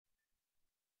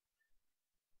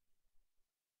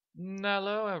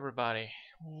Hello, everybody.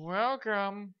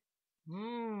 Welcome.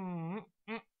 Mm,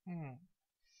 mm,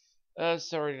 mm.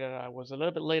 Sorry that I was a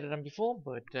little bit later than before,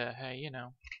 but hey,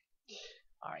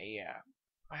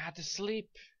 I had to sleep.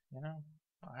 You know,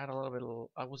 I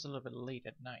was a little bit late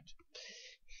at night,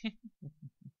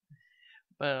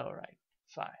 but all right,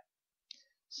 fine.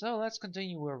 So let's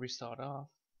continue where we start off.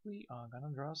 We are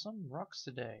gonna draw some rocks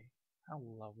today. How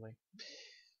lovely.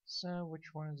 So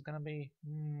which one is gonna be?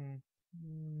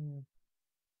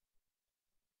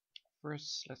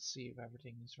 First, let's see if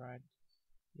everything is right.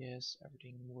 Yes,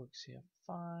 everything works here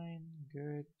fine,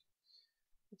 good.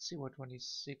 Let's see what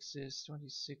 26 is.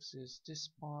 26 is this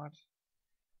part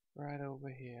right over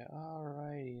here.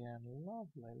 Alrighty, and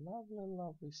lovely, lovely,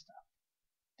 lovely stuff.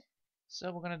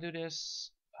 So we're gonna do this.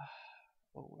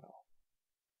 Oh well.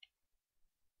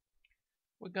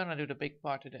 We're gonna do the big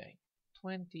part today.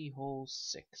 20 hole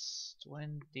 6.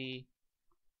 20,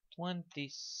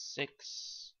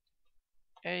 26.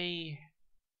 A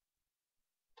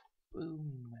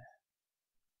boom.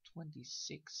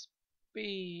 26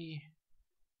 B.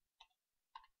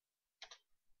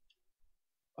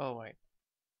 Oh wait.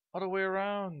 Other way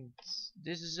around.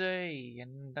 This is A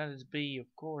and that is B, of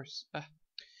course.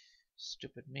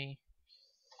 Stupid me.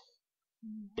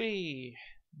 B.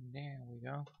 There we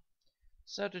go.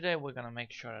 So today we're gonna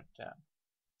make sure that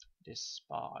this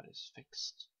spot is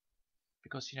fixed.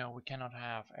 Because we cannot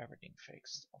have everything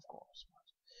fixed, of course. But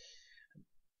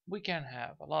we can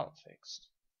have a lot fixed,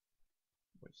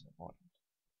 which is important.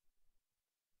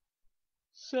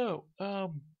 So,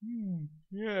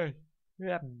 yeah.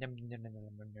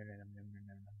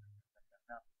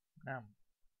 Yeah.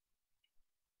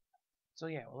 So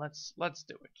yeah, well, let's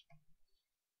do it.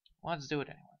 Let's do it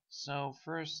anyway. So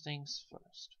first things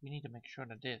first, we need to make sure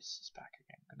that this is back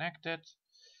again connected.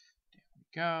 There we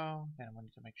go. Then we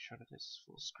need to make sure that this is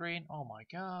full screen. Oh my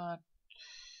god.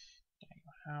 There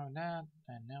you have that.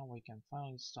 And now we can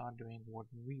finally start doing what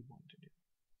we want to do.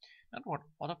 Not what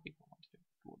other people want to do,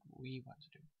 but what we want to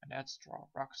do. And that's draw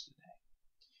rocks today.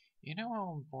 You know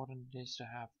how important it is to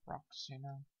have rocks,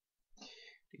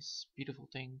 these beautiful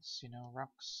things,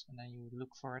 rocks, and then you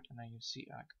look for it and then you see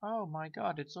like, oh my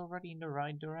god, it's already in the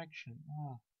right direction.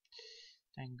 Oh,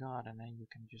 thank god. And then you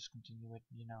can just continue it,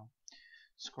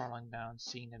 scrolling down,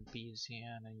 seeing that B is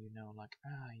here, and then like,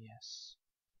 yes.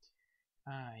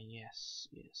 Yes,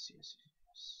 yes, yes,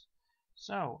 yes.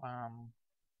 So, I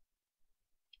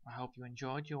hope you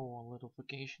enjoyed your little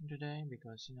vacation today,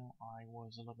 because I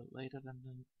was a little bit later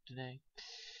than today.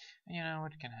 And,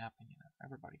 it can happen.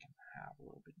 Everybody can have a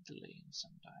little bit of delay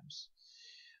sometimes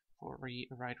for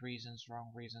right reasons,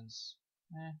 wrong reasons.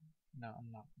 No,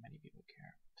 not many people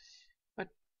care. But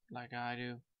like I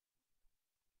do,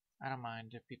 I don't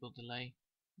mind if people delay,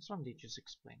 as long as they just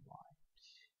explain why.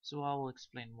 So I will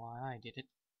explain why I did it.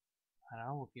 I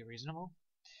know it would be reasonable.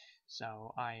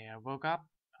 So I woke up.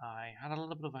 I had a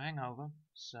little bit of a hangover,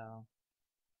 so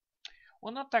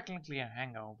well, not technically a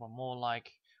hangover, more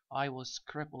like I was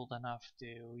crippled enough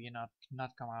to,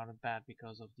 not come out of bed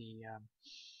because of the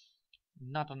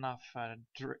not enough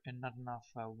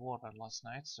water last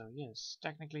night. So yes,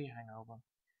 technically a hangover,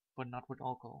 but not with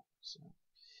alcohol. So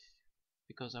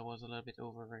because I was a little bit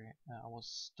over, I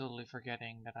was totally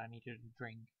forgetting that I needed to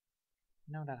drink.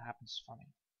 That happens for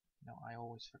me. I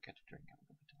always forget to drink a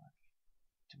little bit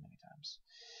too many times.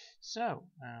 So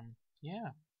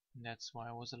yeah. That's why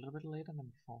I was a little bit later than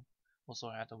before. Also,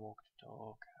 I had to walk the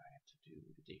dog, I had to do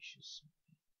the dishes.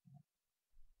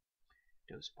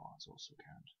 Those parts also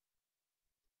count.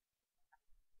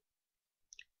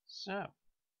 So,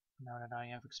 now that I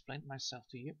have explained myself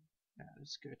to you, that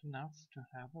is good enough to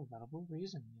have a valuable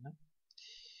reason,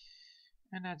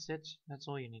 And that's it. That's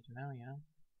all you need to know,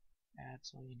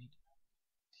 That's all you need to know.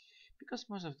 Because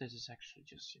most of this is actually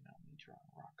just, me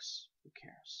drawing rocks. Who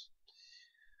cares?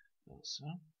 Also,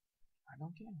 I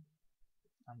don't care.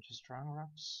 I'm just drawing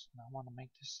rocks, and I want to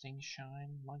make this thing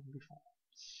shine like before.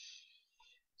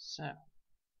 So,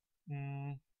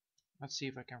 let's see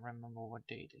if I can remember what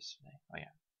date is today. Oh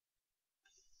yeah,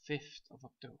 5th of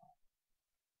October.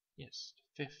 Yes,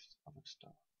 5th of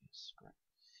October. Yes, correct.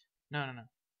 No, no, no.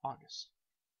 August.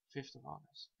 5th of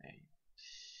August. There you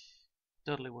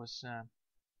go. Totally was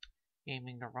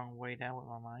aiming the wrong way there with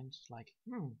my mind. Like,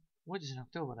 what is in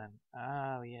October then?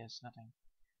 Oh yes, nothing.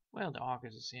 Well, the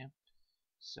August is here.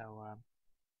 So, I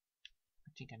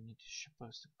think I need to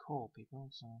supposed to call people,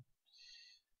 so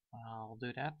I'll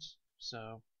do that.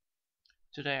 So,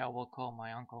 today I will call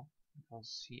my uncle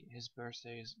because his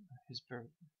birthday is his birthday.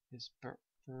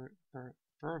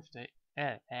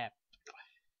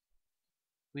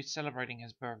 We're celebrating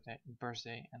his birthday,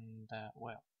 and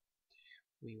well,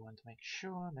 we want to make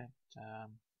sure that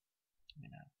you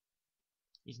know,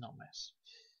 he's not messed.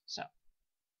 So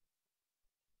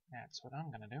that's what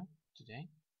I'm gonna do today,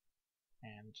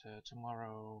 and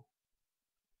tomorrow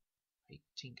I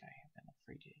think I have then a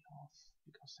free day off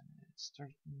because then it's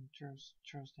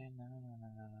Thursday.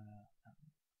 No.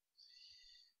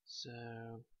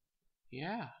 So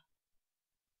yeah,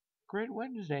 great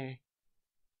Wednesday.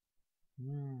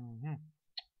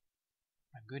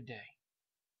 A good day,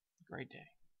 great day.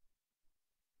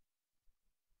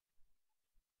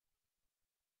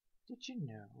 Did you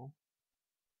know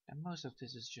that most of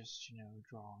this is just,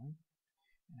 drawing?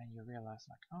 And then you realize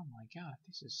like, oh my god,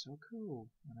 this is so cool.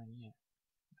 And then yeah,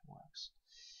 it works.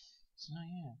 So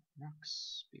yeah,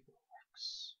 rocks, people,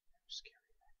 rocks.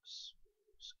 Scary rocks.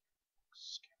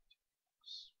 Scary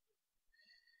rocks.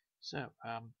 So,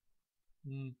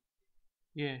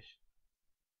 yes.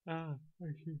 Ah,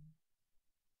 I see.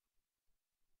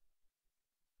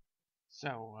 So,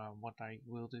 what I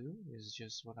will do is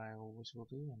just what I always will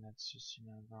do, and that's just,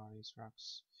 draw these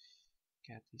rocks,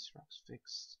 get these rocks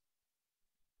fixed.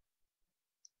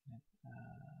 Nope.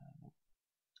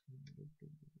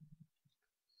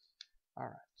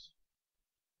 Alright.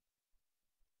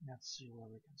 Let's see where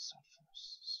we can start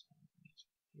first. So,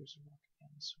 here's a rock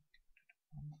again, so we can do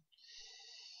that one.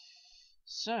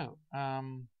 So,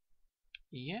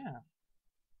 yeah.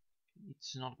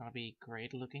 It's not gonna be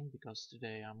great looking because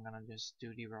today I'm gonna just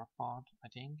do the rock part, I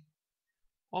think.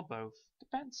 Or both.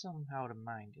 Depends on how the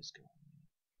mind is going.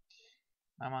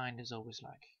 My mind is always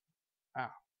like,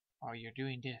 oh, you're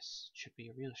doing this. It should be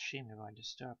a real shame if I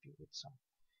disturb you with some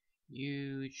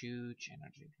huge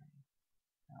energy drain.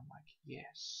 And I'm like,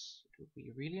 yes, it would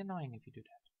be really annoying if you do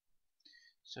that.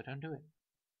 So don't do it.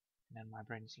 And then my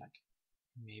brain is like,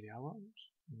 maybe I won't.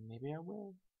 Maybe I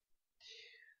will.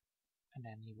 And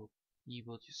then he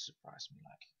will just surprise me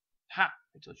like, ha!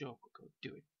 I told you I would go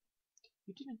do it.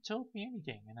 You didn't tell me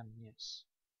anything. And then yes.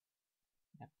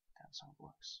 Yep, that's how it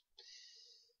works.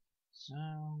 So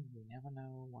we never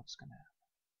know what's gonna happen.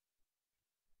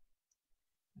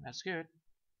 And that's good,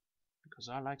 because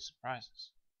I like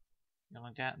surprises. The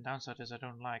only downside is I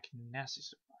don't like nasty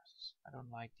surprises. I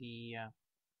don't like the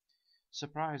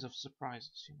surprise of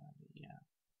surprises,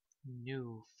 the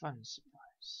new fun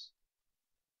surprise.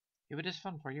 If it is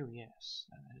fun for you, yes,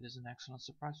 it is an excellent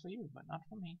surprise for you, but not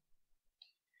for me.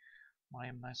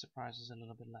 My surprise is a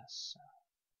little bit less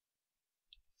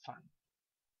fun.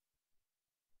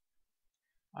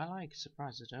 I like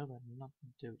surprises though, but not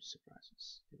those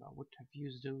surprises. If I would have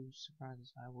used those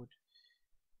surprises, I would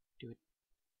do it.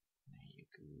 There you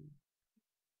go.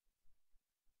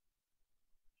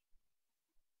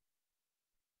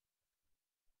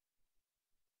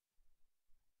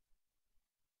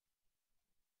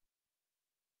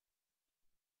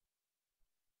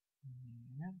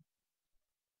 Yeah.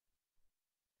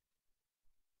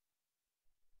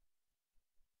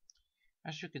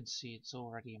 As you can see, it's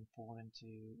already important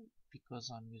to,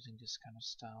 because I'm using this kind of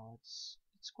style, it's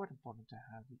quite important to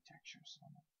have the textures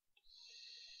on it.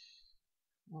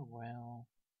 Oh well.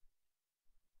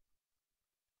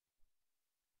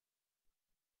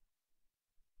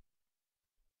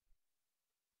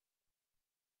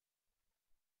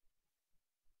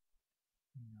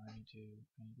 I need to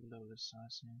lower the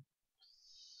size here.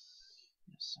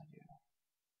 Yes, I do.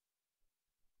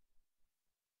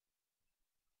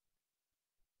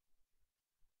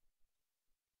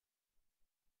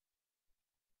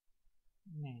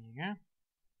 There you go.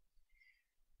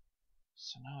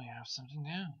 So now we have something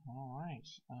down. Alright.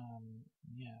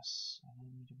 Yes. I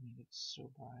don't need to make it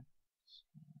so bright.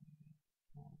 So,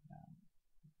 pull it down.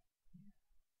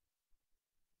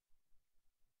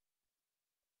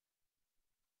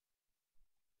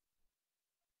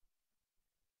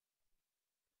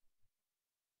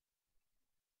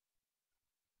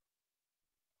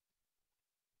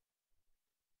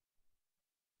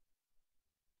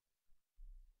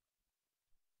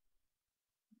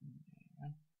 There you go.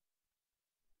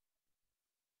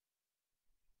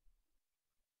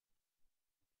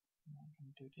 I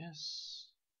can do this.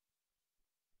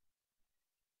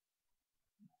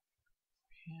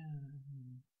 Here.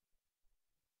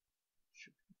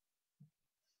 Should be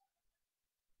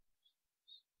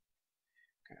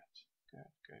good.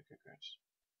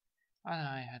 And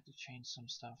I had to change some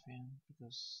stuff here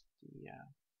because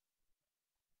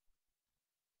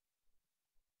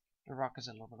the rock is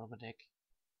a little bit thick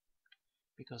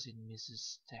because it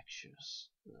misses textures.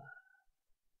 Ugh.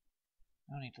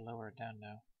 I need to lower it down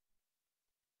now.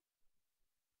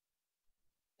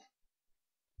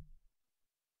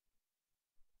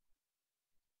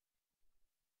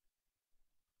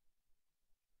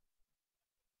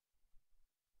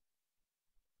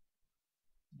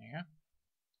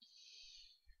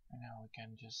 we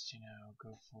can just,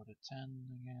 go for the 10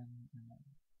 again, and then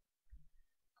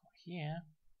go here,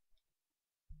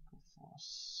 go for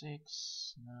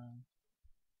 6, no,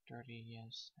 30,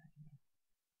 yes, there you go.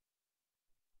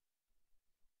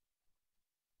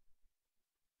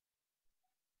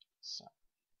 So,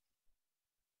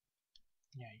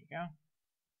 there you go.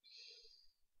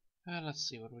 Let's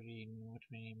see what we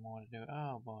need more to do.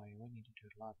 Oh boy, we need to do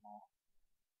a lot more.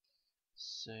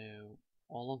 So,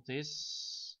 all of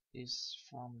this is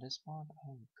from this part?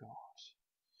 Oh god.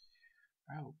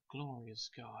 Oh glorious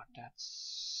god,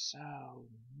 that's so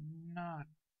not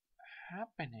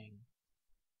happening.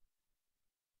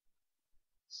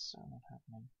 So not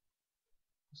happening.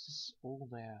 This is all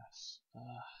there.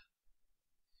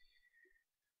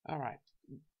 Alright.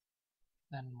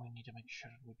 Then we need to make sure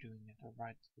that we're doing it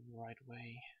the right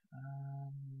way. I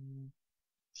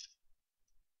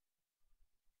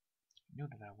knew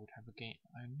that I would have a game.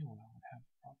 I knew I would have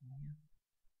a problem here.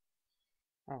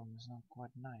 Problem is not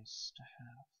quite nice to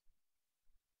have.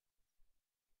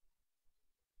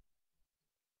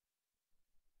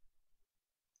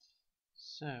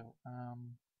 So,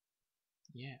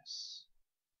 yes.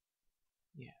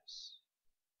 Yes.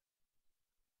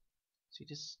 See,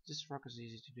 this rock is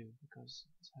easy to do because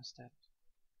it has that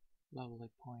lovely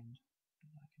point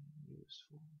that I can use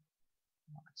for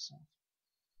the rock itself.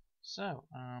 So,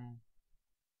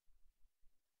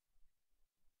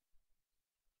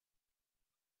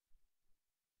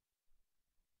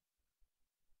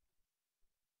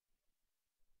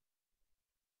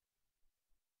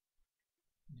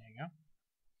 there you go.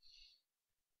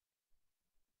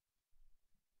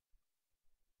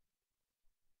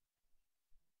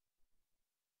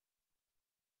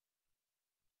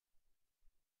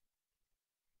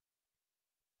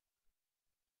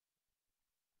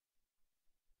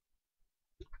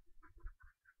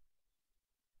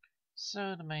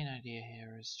 So the main idea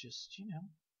here is just,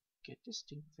 get this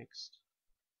thing fixed.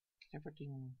 Get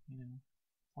everything,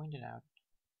 pointed out.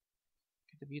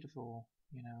 Get the beautiful,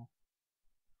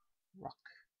 rock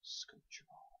sculpture.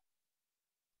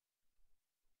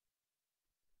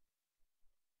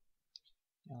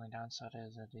 The only downside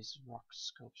is that these rock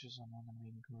sculptures are not going to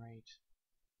be great.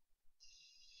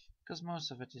 Because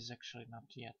most of it is actually not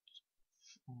yet,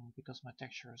 because my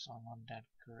textures are not that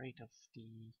great of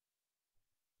the,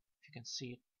 if you can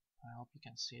see it, I hope you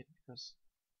can see it, because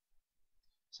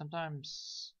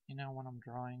sometimes, when I'm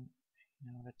drawing,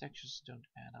 the textures don't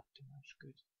add up too much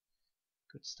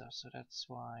good stuff, so that's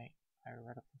why I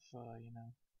rather prefer,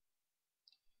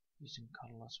 using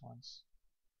colorless ones.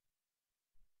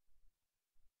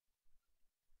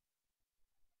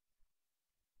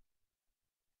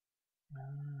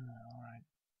 Alright.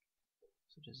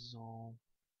 So this is all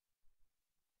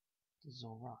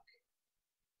rock.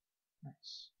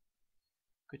 Nice.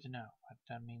 Good to know, but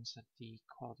that means that the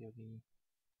quality of the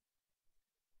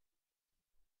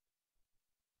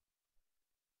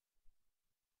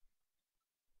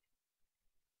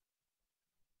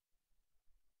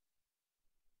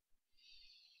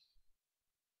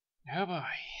oh boy.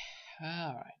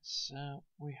 Alright, so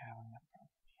we're having a problem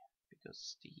here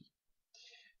because the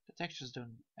textures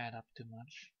don't add up too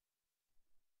much,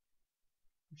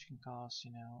 which can cause,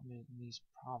 these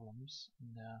problems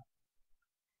in the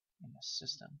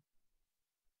system,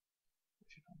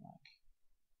 which I don't like.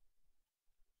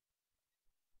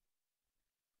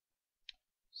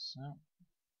 So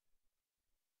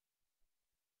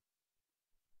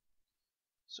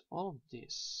all of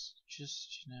this,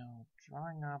 just,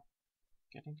 drawing up,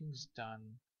 getting things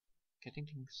done, getting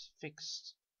things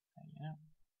fixed,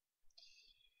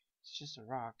 it's just a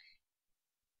rock,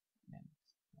 and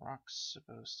the rock's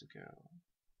supposed to go,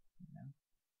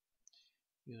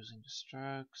 using the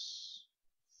strokes,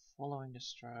 following the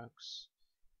strokes,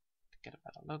 to get a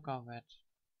better look of it,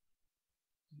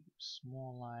 use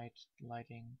more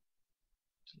lighting,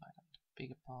 to light up the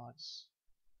bigger parts,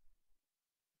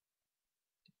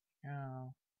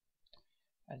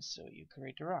 and so you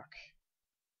create a rock.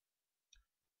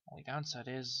 Only downside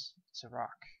is, it's a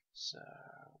rock, so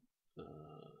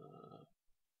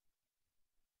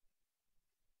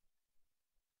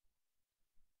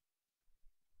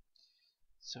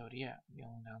so yeah, the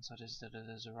only downside is that it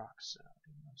is a rock, so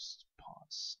most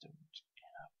parts don't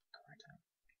end up correctly.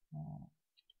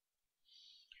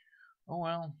 Oh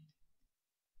well,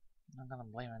 I'm not gonna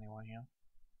blame anyone here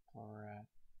for a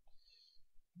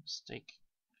mistake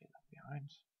they left behind,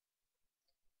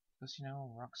 because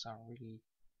rocks are really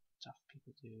tough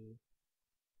people to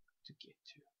get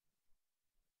to.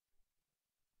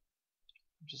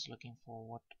 I'm just looking for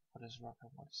what is rock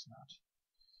and what is not,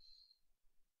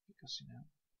 because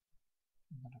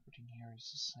Not everything here is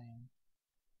the same.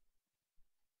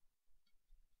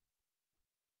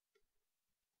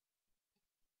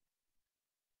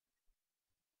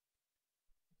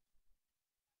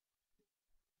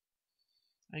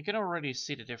 You can already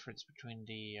see the difference between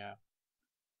the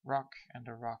rock and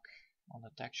the rock on the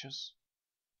textures.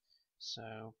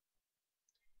 So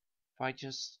if I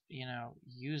just,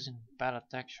 using better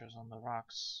textures on the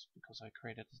rocks, because I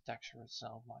created the texture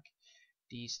itself, like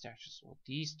these textures or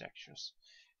these textures,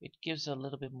 it gives a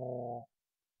little bit more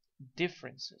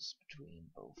differences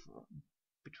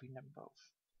between them both.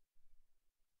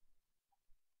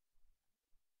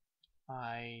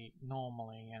 I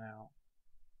normally,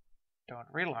 don't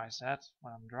realize that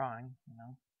when I'm drawing,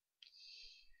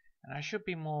 and I should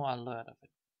be more alert of it.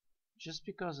 Just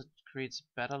because it creates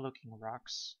better looking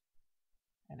rocks,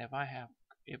 and if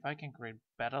I can create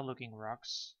better looking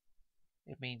rocks,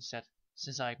 it means that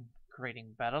since I'm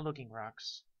creating better looking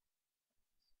rocks,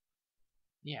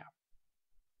 yeah,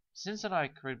 since that I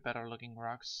create better looking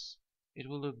rocks, it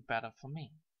will look better for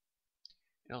me.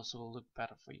 It also will look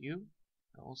better for you.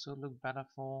 It will also look better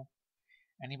for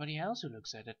anybody else who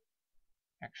looks at it,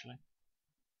 actually.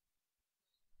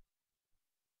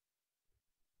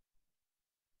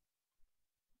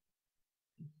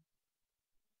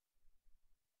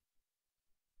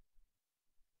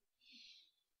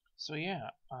 So yeah,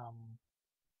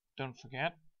 don't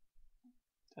forget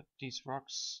that these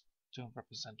rocks don't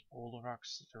represent all the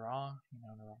rocks that there are.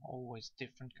 There are always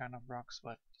different kind of rocks,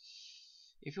 but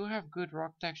if you have good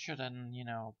rock texture, then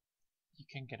you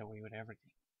can get away with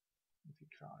everything if you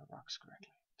draw the rocks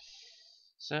correctly.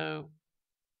 So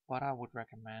what I would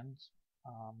recommend,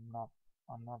 not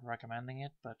I'm not recommending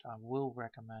it, but I will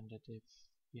recommend it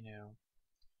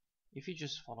if you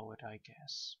just follow it, I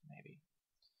guess, maybe.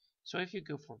 So if you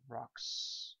go for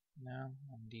rocks,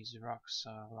 and these rocks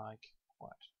are like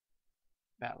what?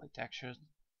 Badly textured.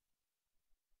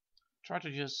 Try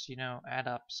to just, add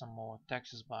up some more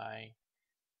textures by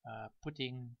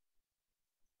putting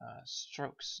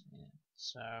strokes in it.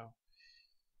 So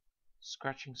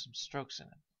scratching some strokes in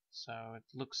it. So it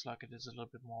looks like it is a little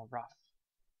bit more rough.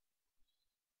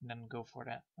 And then go for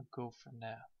that, go from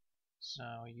there.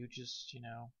 So you just,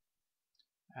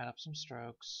 add up some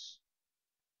strokes,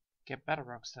 get better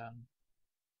rocks done.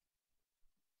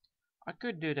 I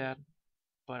could do that,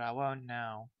 but I won't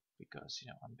now because,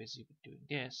 I'm busy with doing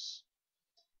this.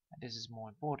 And this is more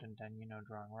important than,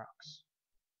 drawing rocks.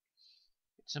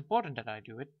 It's important that I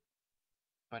do it,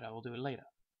 but I will do it later.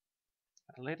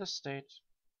 At a later state,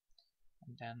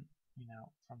 and then,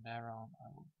 from there on I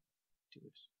will do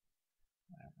it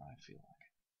whenever I feel like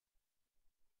it.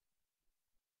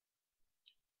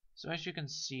 So as you can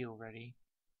see already,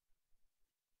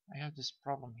 I have this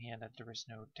problem here that there is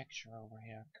no texture over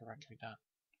here correctly done.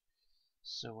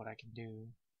 So what I can do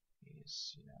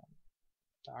is,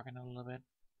 darken it a little bit,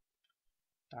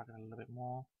 darken it a little bit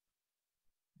more,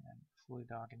 and fully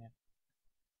darken it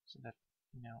so that,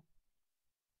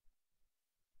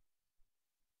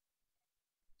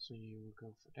 so you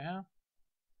go for there.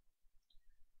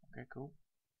 Okay, cool.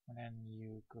 And then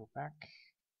you go back.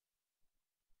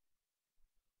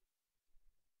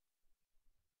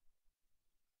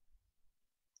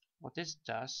 What this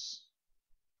does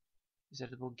is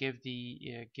that it will give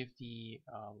the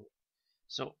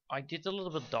so I did a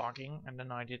little bit darkening and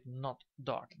then I did not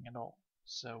darkening at all.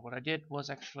 So what I did was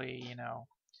actually,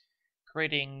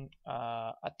 creating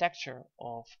a texture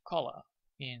of color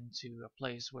into a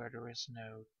place where there is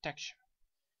no texture.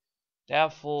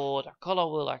 Therefore, the color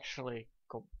will actually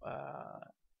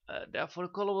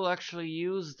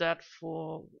use that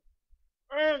for.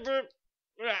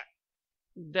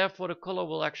 Therefore, the color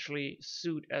will actually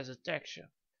suit as a texture,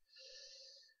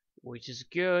 which is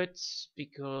good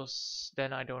because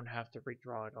then I don't have to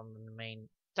redraw it on the main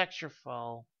texture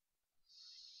file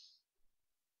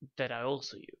that I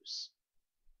also use,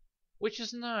 which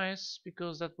is nice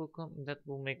because that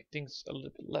will make things a little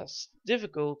bit less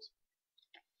difficult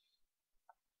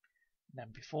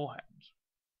than beforehand.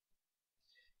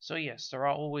 So yes, there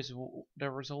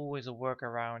is always a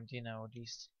workaround,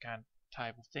 these kind of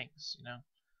type of things,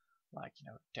 like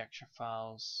texture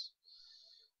files,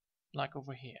 like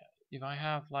over here. If I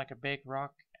have like a big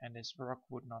rock and this rock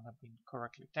would not have been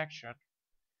correctly textured,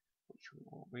 which we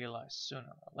will realize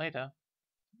sooner or later,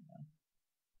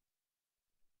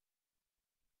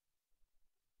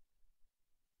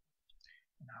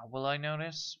 and how will I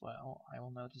notice? Well, I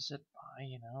will notice it by,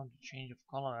 the change of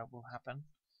color that will happen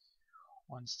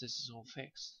once this is all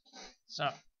fixed. So,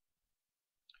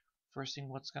 first thing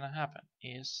what's gonna happen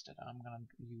is that I'm gonna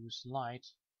use light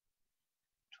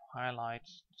to highlight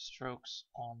the strokes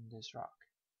on this rock.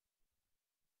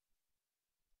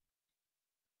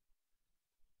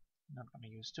 Not gonna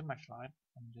use too much light.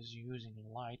 I'm just using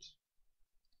light.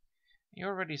 You're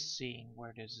already seeing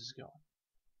where this is going.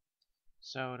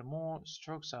 So the more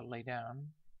strokes I lay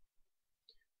down,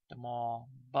 the more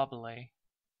bubbly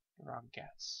the rock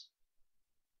gets.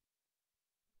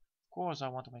 Of course, I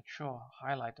want to make sure I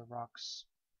highlight the rocks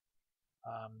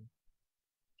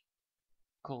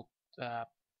called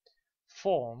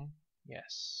form.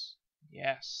 Yes,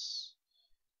 yes.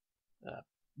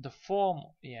 The form,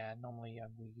 yeah. Normally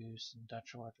we use in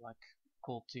Dutch word like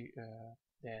called the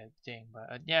thing,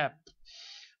 but yeah,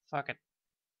 fuck it.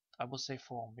 I will say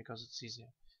form because it's easier.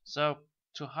 So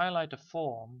to highlight the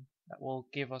form, that will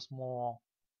give us more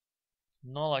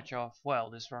knowledge of, well,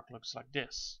 this rock looks like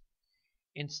this,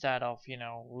 instead of, you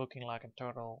know, looking like a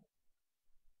total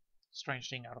strange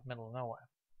thing out of middle of nowhere.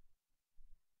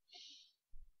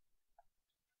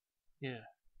 Yeah.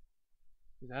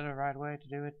 Is that the right way to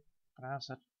do it? Pronounce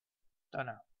it? Don't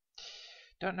know.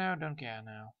 Don't know, don't care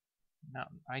now. No,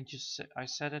 I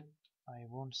said it. I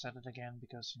won't say it again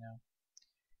because, you know,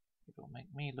 it will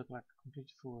make me look like a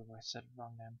complete fool if I said it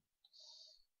wrong then.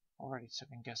 Already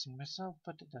second guessing myself,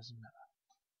 but it doesn't matter.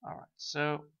 Alright,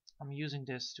 so I'm using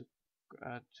this to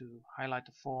highlight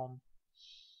the form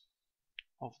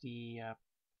of the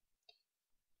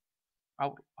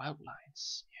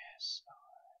outlines. Yes.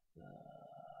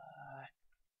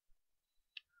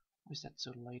 Why is that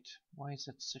so late? Why is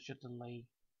that such a delay?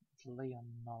 Delay on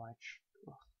knowledge.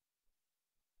 Ugh.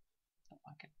 Don't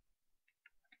like it.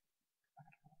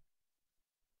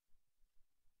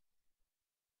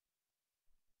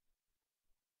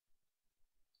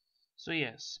 So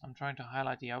yes, I'm trying to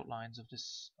highlight the outlines of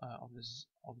this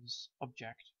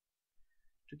object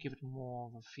to give it more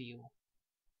of a feel.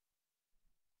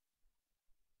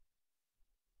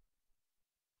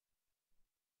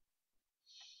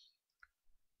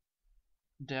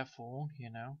 Therefore,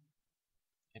 you know,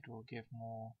 it will give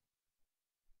more.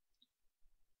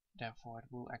 Therefore, it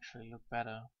will actually look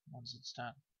better once it's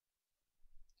done.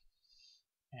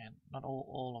 And not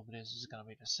all of this is gonna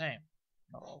be the same.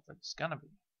 Not all of it's gonna be.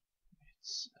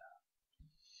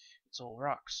 It's all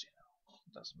rocks, you know.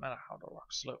 It doesn't matter how the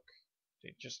rocks look.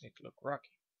 They just need to look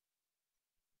rocky.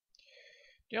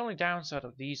 The only downside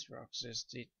of these rocks is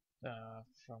the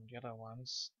from the other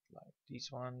ones, like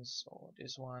these ones or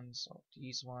these ones or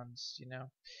these ones, you know.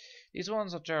 These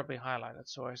ones are terribly highlighted,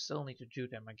 so I still need to do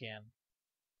them again.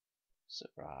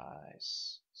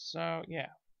 Surprise. So yeah,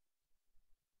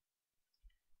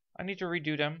 I need to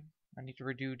redo them. I need to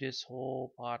redo this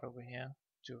whole part over here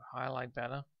to highlight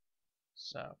better.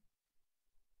 So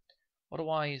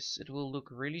otherwise it will look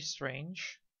really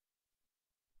strange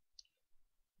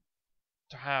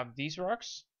to have these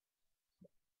rocks,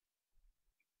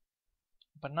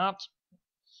 but not.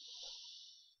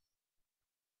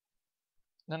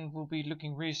 Then it will be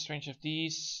looking really strange if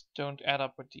these don't add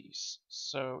up with these.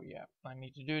 So yeah, I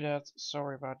need to do that.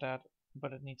 Sorry about that,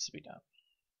 but it needs to be done.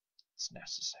 It's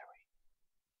necessary.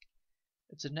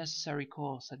 It's a necessary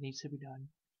course that needs to be done.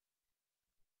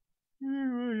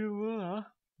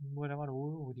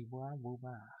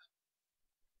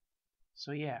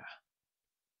 So yeah,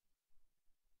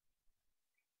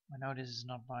 I know this is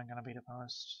not gonna be the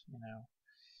most, you know,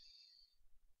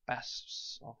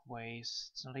 best of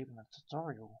ways. It's not even a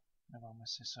tutorial, if I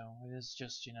must say so. It is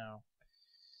just, you know,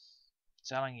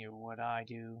 telling you what I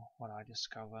do, what I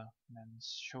discover, and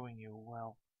showing you,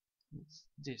 well,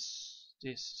 this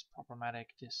is problematic,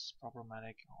 this is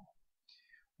problematic, or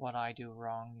what I do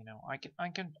wrong. You know, I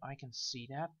can see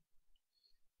that,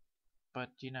 but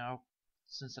you know,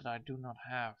 since that I do not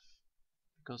have,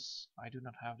 because I do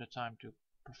not have the time to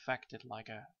perfect it like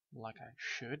I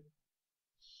should,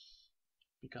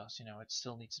 because you know it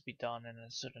still needs to be done in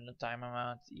a certain time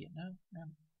amount. You know,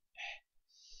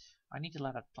 I need to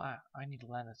let it fly. I need to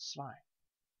let it slide.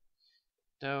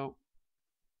 Though,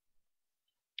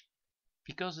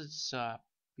 because it's a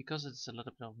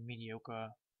little bit of mediocre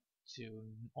to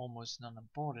almost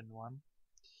non-important one.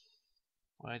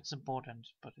 Well, it's important,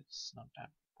 but it's not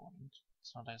that important.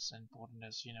 It's not as important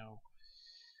as, you know,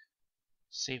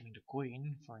 saving the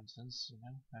queen, for instance. You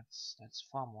know, that's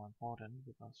far more important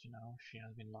because, you know, she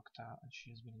has been locked out and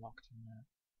she has been locked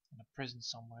in a prison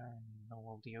somewhere in the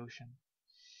middle of the ocean.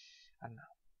 I don't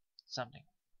know,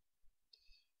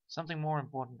 something more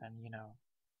important than, you know,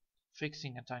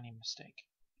 fixing a tiny mistake,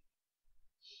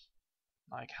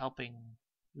 like helping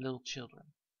little children.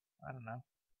 I don't know,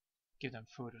 give them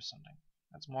food or something.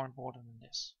 That's more important than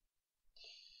this.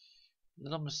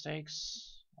 Little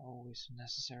mistakes are always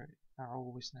necessary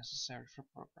for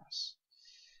progress.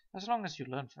 As long as you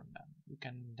learn from them, you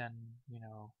can then, you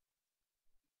know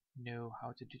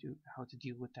how to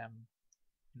deal with them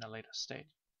in a later state,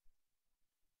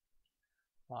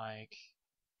 like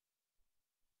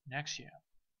next year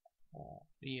or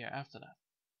the year after that.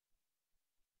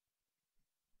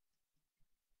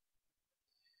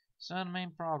 So the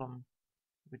main problem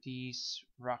with these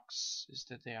rocks is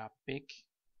that they are big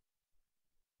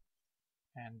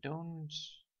and don't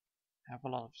have a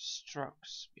lot of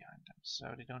strokes behind them,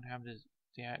 so they don't have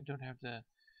the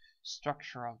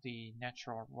structure of the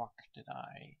natural rock that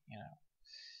I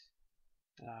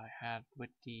had with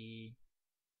the,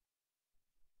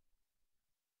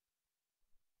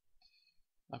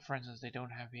 like for instance, they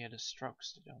don't have here the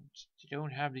strokes. They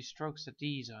don't have the strokes that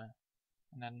these are,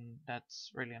 and then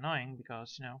that's really annoying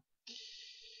because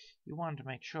you want to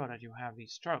make sure that you have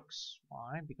these strokes.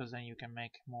 Why? Because then you can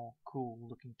make more cool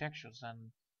looking textures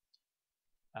than,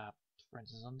 for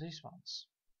instance, on these ones.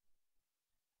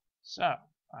 So,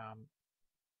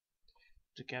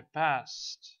 to get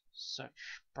past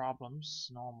such problems,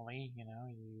 normally,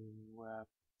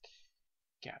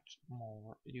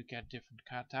 you get different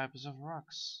types of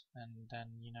rocks, and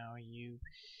then you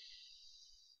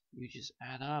just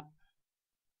add up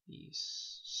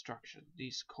these structures,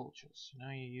 these cultures.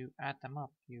 You add them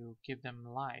up, you give them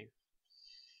life.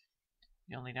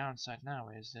 The only downside now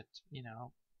is that if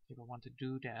I want to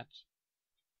do that,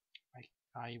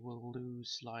 I will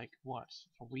lose like what,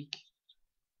 a week,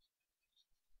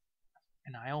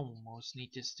 and I almost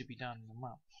need this to be done in a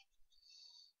month.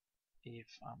 If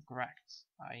I'm correct,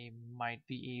 I might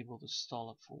be able to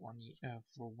stall it for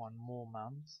one more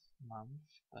month,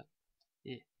 but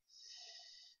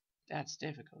that's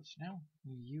difficult.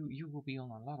 You will be on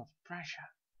a lot of pressure,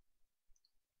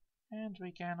 and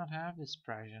we cannot have this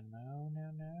pressure.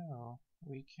 No,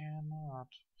 we cannot.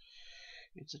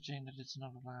 It's a thing that it's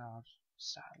not allowed,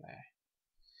 sadly.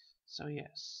 So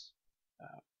yes,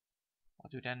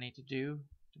 what do we then need to do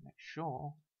to make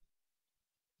sure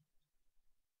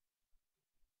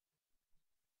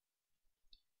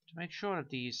that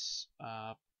these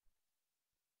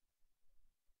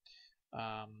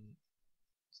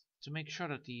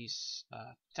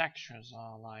textures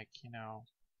are like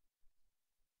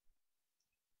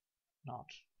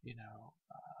not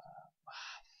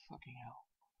fucking hell,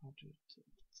 how to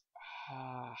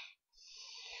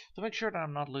to make sure that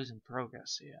I'm not losing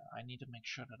progress here. I need to make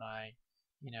sure that I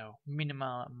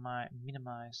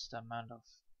minimize the amount of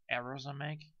errors I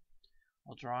make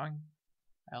while drawing.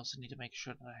 I also need to make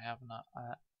sure that I have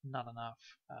not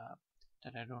enough,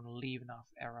 that I don't leave enough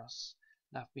errors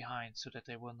left behind so that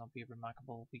they will not be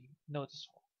remarkably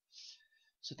noticeable.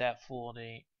 So therefore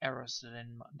the errors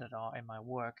that are in my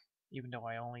work, even though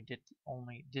I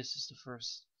this is the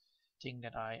first thing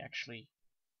that I actually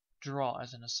draw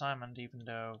as an assignment, even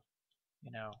though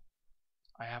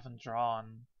I haven't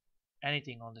drawn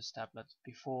anything on this tablet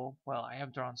before. Well, I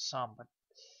have drawn some, but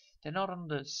they're not on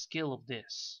the scale of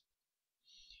this.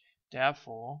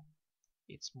 Therefore,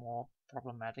 it's more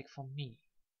problematic for me.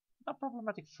 Not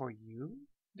problematic for you,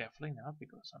 definitely not,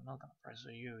 because I'm not gonna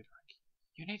pressure you like,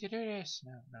 you need to do this.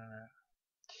 No.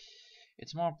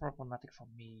 It's more problematic for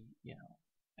me,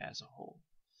 as a whole.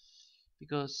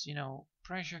 Because,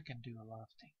 pressure can do a lot of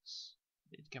things.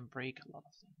 It can break a lot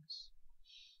of things.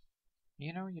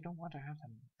 You don't want to have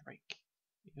them break.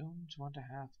 You don't want to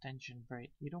have tension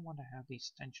break. You don't want to have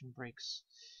these tension breaks.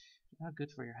 They're not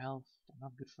good for your health. They're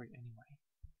not good for you anyway.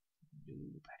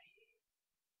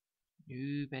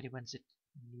 Nobody wants it.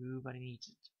 Nobody needs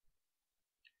it.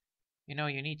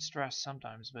 You need stress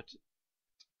sometimes, but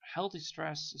healthy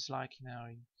stress is like,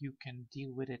 you can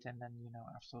deal with it, and then,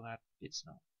 after that, it's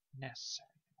not necessary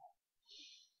anymore.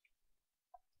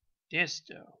 This,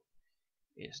 though,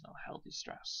 is not healthy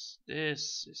stress.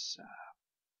 This is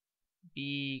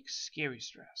big, scary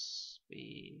stress.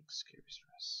 Big, scary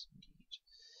stress, indeed.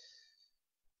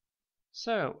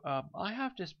 So, I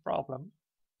have this problem.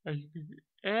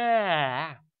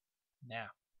 Now,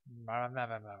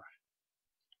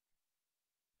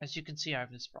 as you can see, I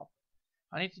have this problem.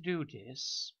 I need to do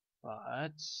this, but I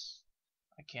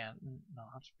can't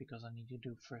not, because I need to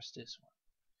do first this one.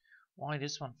 Why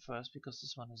this one first? Because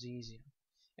this one is easier.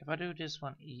 If I do this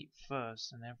one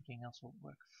first, then everything else will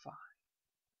work fine.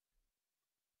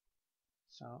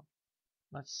 So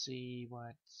let's see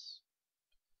what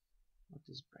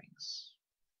this brings.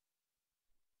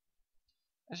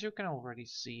 As you can already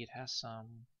see, it has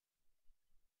some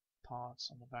parts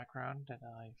on the background that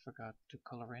I forgot to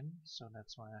color in, so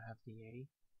that's why I have the A.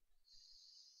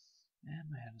 And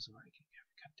my head is already getting,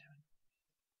 god damn it.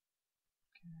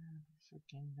 God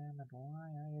freaking damn it,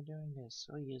 why are you doing this?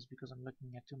 Oh yes, because I'm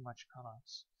looking at too much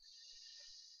colors.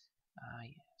 Ah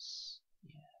yes.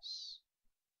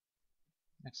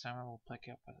 Next time I will pick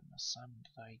up an assignment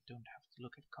that I don't have to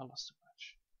look at colors too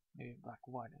much. Maybe a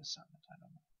black-white assignment, I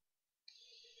don't know.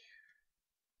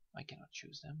 I cannot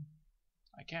choose them.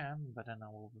 I can, but then I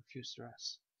will refuse the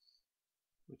rest,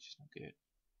 which is not good.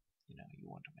 You know, you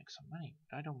want to make some money,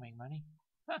 but I don't make money.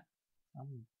 Huh.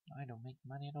 I don't make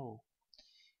money at all.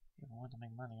 If I want to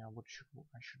make money, I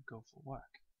should go for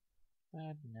work.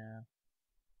 But no.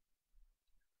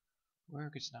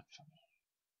 Work is not for me.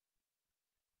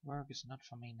 Work is not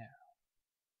for me now.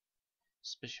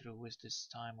 Especially with this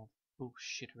time of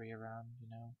bullshittery around, you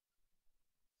know.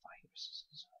 Viruses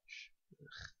and such.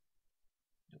 Ugh.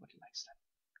 Nobody likes that.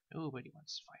 Nobody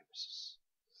wants viruses.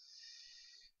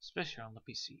 Especially on the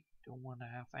PC. Don't want to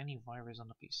have any virus on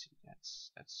the PC.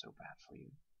 That's so bad for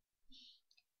you.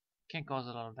 Can cause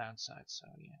a lot of downsides, so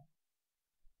yeah.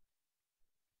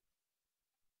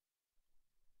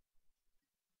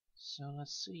 So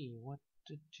let's see what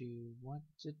to do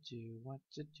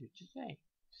today.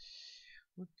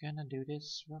 We're gonna do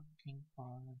this rocking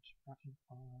part.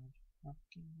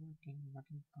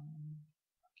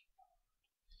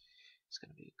 It's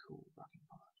gonna be a cool rocking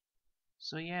part.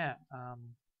 So yeah,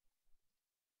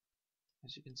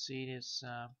 as you can see, this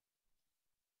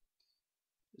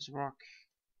rock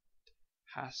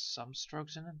has some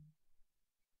strokes in it,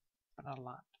 but not a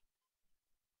lot.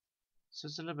 So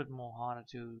it's a little bit more harder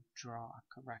to draw a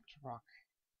correct rock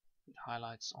with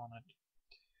highlights on it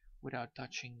without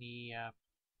touching the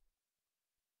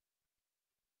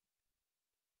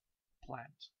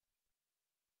plant.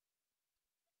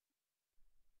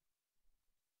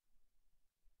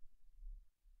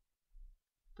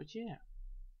 But yeah,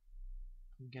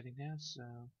 I'm getting there,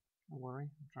 so don't worry.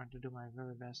 I'm trying to do my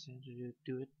very best here to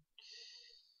do it.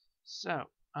 So,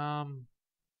 ugh.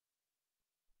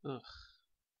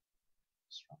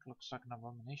 This rock looks like an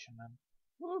abomination, man.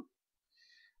 Woo!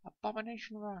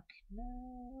 Abomination rock!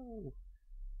 No!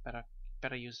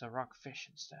 Better use a rock fish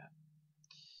instead.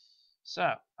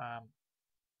 So,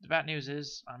 the bad news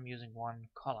is I'm using one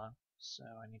color, so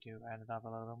I need to add it up a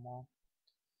little more.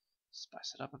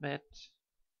 Spice it up a bit.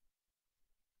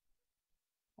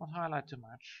 Not highlight too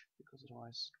much, because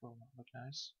otherwise it will not look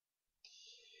nice.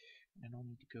 And I don't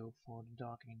need to go for the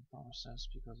darkening process,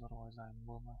 because otherwise I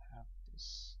will not have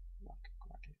this rock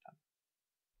correctly done.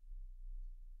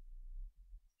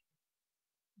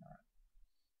 Alright.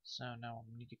 So now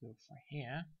I need to go for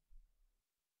here.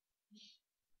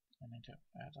 I need to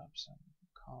add up some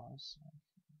colors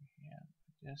here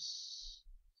like this.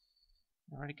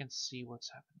 You already can see what's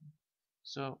happening.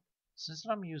 So since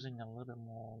I'm using a little bit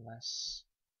more or less,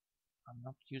 I'm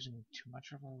not using too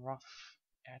much of a rough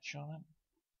edge on it.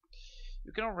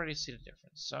 You can already see the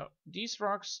difference. So these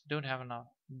rocks don't have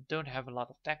a lot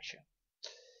of texture.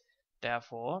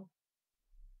 Therefore,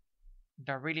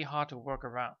 they're really hard to work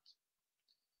around.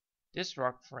 This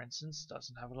rock, for instance,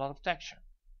 doesn't have a lot of texture,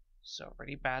 so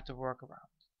really bad to work around.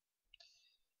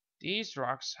 These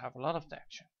rocks have a lot of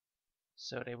texture,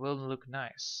 so they will look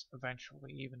nice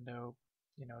eventually, even though,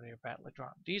 you know, they're badly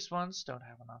drawn. These ones don't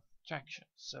have enough texture,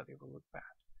 so they will look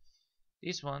bad.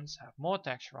 These ones have more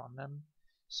texture on them,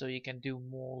 so you can do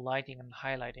more lighting and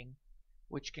highlighting,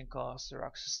 which can cause the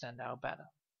rocks to stand out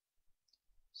better.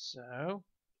 So,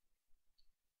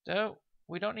 though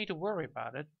we don't need to worry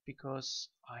about it, because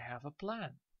I have a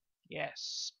plan.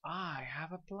 Yes, I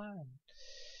have a plan.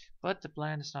 But the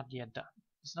plan is not yet done.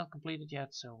 It's not completed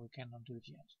yet, so we cannot do it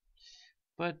yet.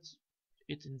 But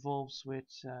it involves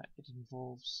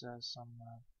some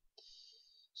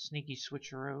sneaky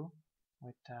switcheroo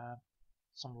with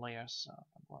some layers, so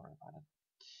don't worry about it.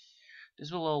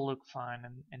 This will all look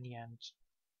fine in the end,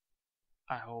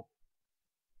 I hope.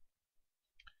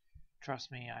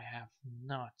 Trust me, I have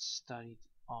not studied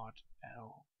art at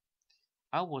all.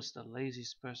 I was the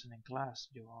laziest person in class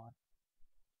to do art.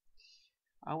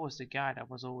 I was the guy that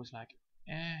was always like,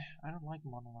 I don't like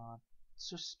modern art. It's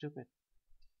so stupid.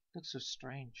 It looks so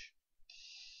strange.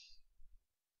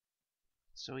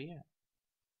 So yeah.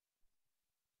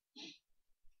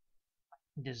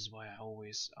 This is why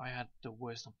I had the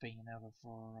worst opinion ever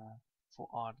for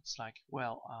art. It's like,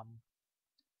 well,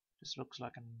 this looks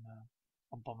like an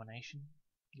abomination.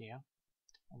 Yeah.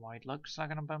 Why it looks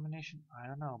like an abomination, I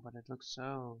don't know, but it looks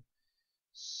so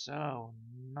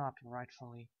not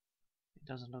rightfully. It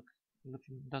doesn't look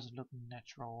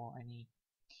natural or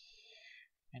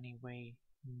any way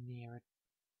near it.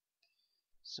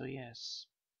 So yes,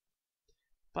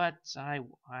 but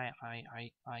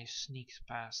I sneaked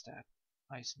past that.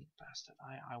 I sneaked past it.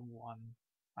 I won.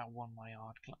 I won my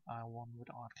art. I won with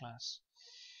art class.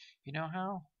 You know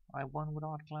how I won with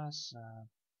art class?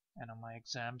 And on my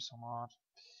exams on art,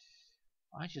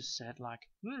 I just said like,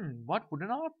 what would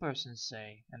an art person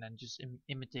say? And then just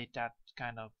imitate that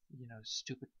kind of,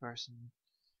 stupid person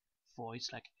voice,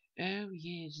 like, oh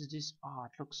yes, this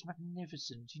art looks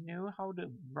magnificent. You know how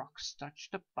the rocks touch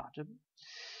the bottom?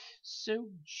 So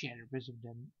generous of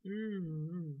them.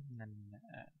 And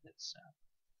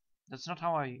that's not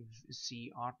how I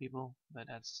see art, people, but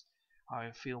that's how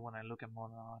I feel when I look at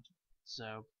modern art.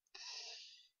 So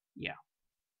yeah,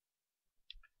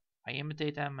 I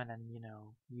imitate them and then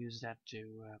use that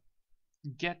to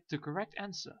get the correct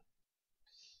answer.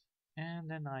 And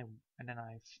then I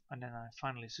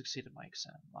finally succeeded my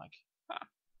exam. Like,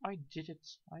 I did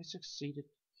it. I succeeded.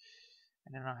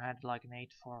 And then I had like an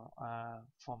 8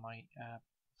 for my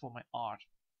art,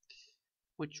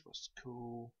 which was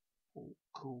cool. Oh,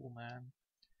 cool, man.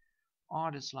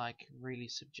 Art is like really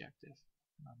subjective.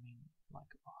 I mean, like,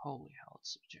 holy hell,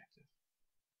 it's subjective.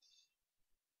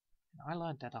 And I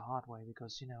learned that the hard way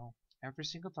because every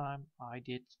single time I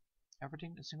did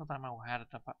everything, a single time I had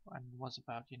it about and was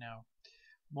about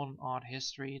modern art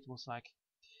history, it was like,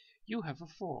 you have a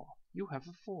 4, you have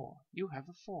a 4, you have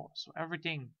a 4. So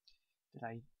everything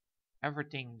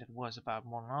that was about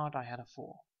modern art, I had a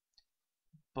 4.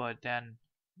 But then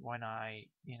when I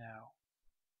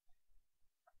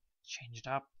changed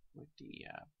up with the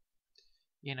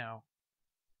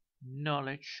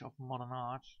knowledge of modern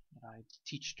art that I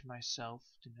teach to myself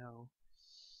to know,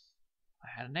 I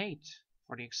had an 8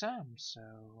 for the exam.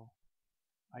 So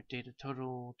I did a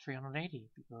total 380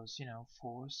 because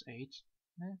 4's 8,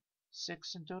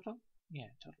 6 in total. Yeah,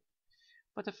 total.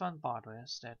 But the fun part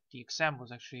was that the exam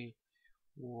was actually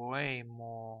way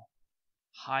more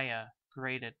higher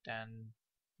graded than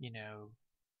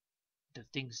the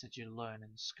things that you learn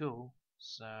in school.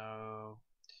 So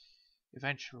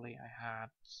eventually I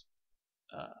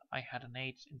had an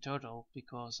 8 in total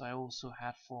because I also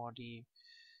had for the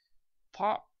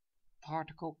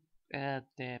particle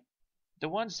the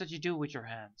ones that you do with your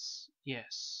hands.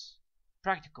 Yes,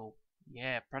 practical.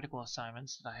 Yeah, practical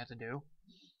assignments that I had to do.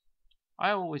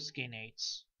 I always gain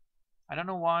 8s. I don't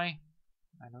know why.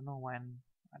 I don't know when.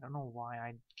 I don't know why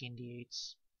I gained the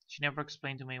 8s. She never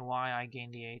explained to me why I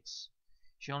gained the 8s.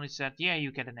 She only said, yeah,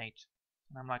 you get an 8.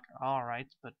 And I'm like,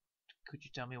 alright, but could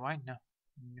you tell me why? No.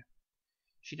 No.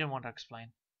 She didn't want to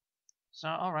explain. So,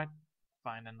 alright.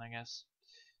 Fine then, I guess.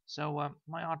 So,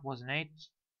 my art was an 8.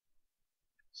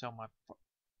 So my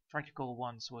practical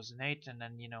ones was an 8. And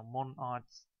then, modern art,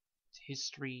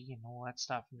 history, and all that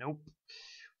stuff. Nope.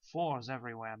 4s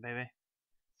everywhere, baby.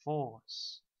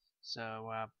 4s.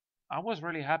 So, I was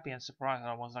really happy and surprised.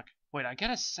 I was like, wait, I get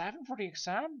a 7 for the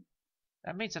exam?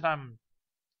 That means that I'm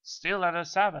still at a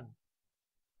 7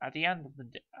 at the end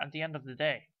of the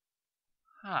day.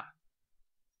 Huh.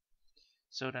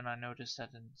 So then I noticed that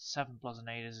 7 plus an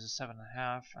 8 is a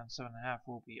 7.5, and 7.5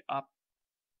 will be up,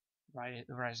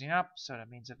 rising up, so that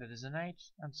means that it is an 8,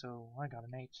 and so I got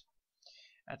an 8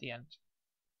 at the end.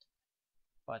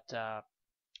 But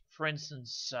for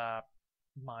instance,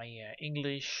 my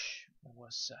English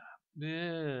was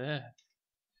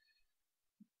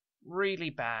really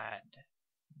bad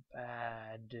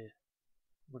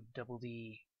with double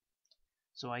D.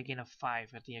 So I gained a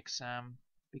 5 at the exam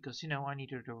because I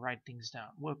needed to write things down.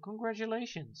 Well,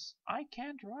 congratulations, I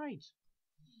can't write.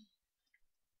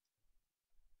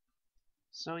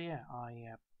 So yeah,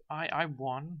 I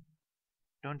won.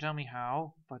 Don't tell me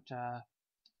how, but I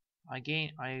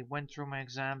went through my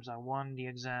exams, I won the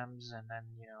exams, and then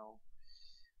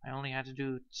I only had to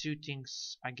do 2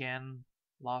 things again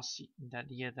that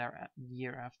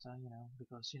year after,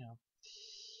 because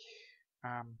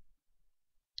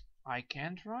I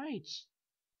can't write.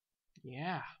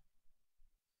 Yeah.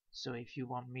 So if you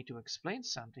want me to explain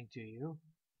something to you,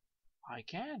 I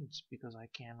can't, because I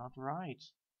cannot write.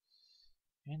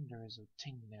 And there is a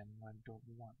thing then I don't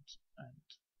want.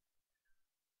 And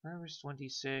where is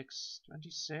 26?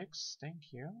 26,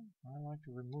 thank you. I like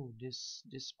to remove this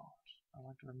part. I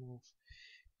like to remove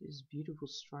this beautiful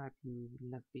stripe you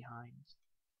left behind.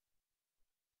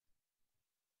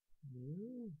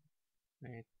 Ooh.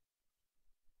 Wait.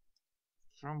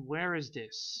 From where is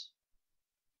this?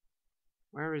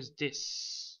 Where is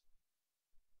this?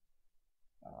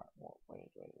 Alright, well,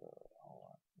 wait, hold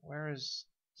on. Where is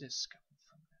this coming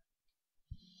from?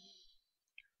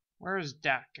 Where is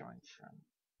that going from?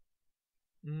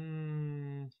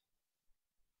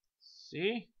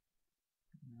 See?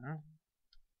 Yeah.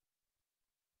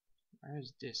 Where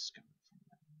is this coming from?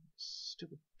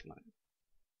 Stupid plug.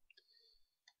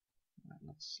 Alright,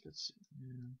 let's see.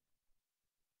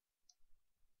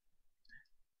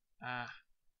 Ah.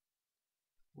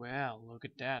 Well, look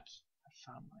at that.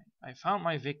 I found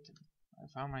my victim. I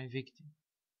found my victim.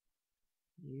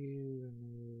 You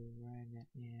remove right now.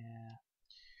 Yeah.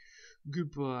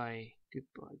 Goodbye.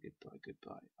 Goodbye. Goodbye.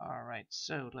 Goodbye. Alright,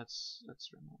 so let's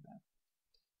remove that.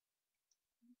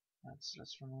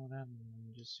 Let's remove that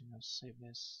and just save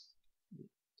this.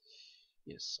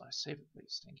 Yes, I save it,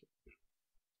 please. Thank you.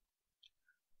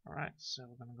 Alright, so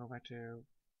we're gonna go back to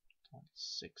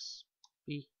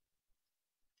 26B.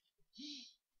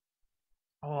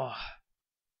 Oh,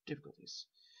 difficulties.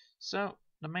 So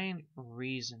the main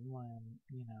reason why I'm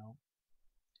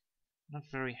not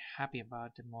very happy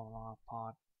about the molar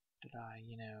part that I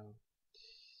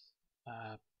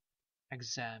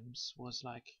exams was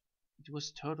like it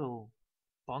was total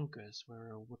bonkers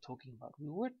where we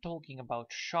were talking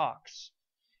about sharks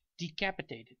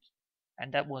decapitated,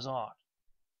 and that was odd.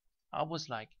 I was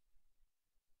like,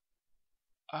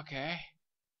 okay,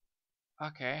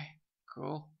 okay,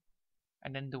 cool.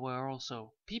 And then there were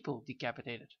also people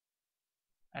decapitated,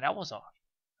 and that was odd.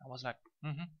 I was like,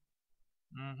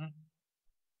 mm-hmm.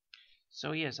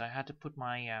 So yes, I had to put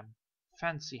my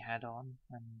fancy hat on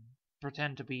and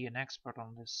pretend to be an expert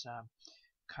on this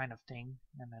kind of thing,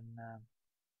 and then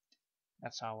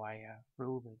that's how I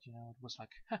ruled it. It was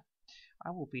like, huh,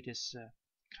 I will be this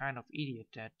kind of idiot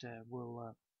that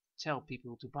will tell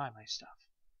people to buy my stuff.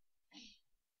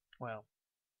 Well,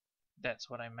 that's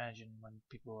what I imagine when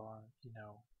people are,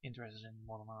 interested in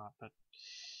modern art. But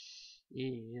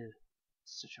yeah,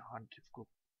 it's such a hard, difficult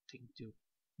thing to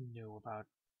know about.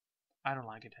 I don't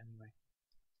like it anyway.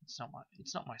 It's not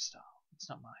my style. It's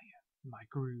not my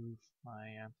groove,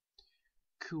 my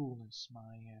coolness,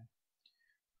 my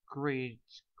great,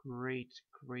 great,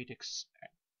 great,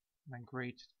 my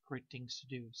great things to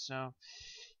do. So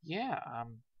yeah,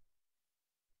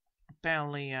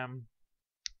 apparently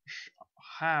sh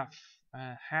half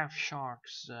half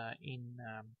sharks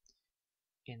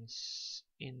in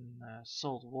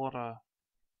salt water,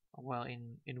 well,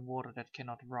 in water that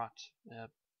cannot rot,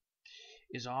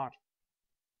 is art,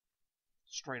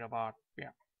 straight up art.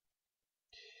 Yeah.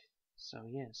 So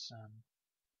yes,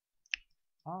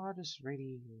 art is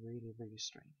really, really, really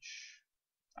strange.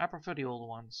 I prefer the old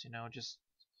ones, just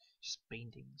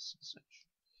paintings and such.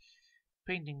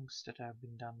 Paintings that have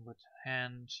been done with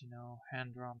hand,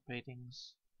 hand-drawn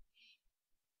paintings,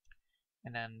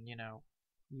 and then,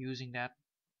 using that.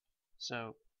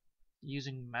 So,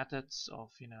 using methods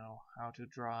of, how to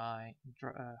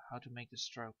how to make the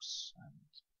strokes and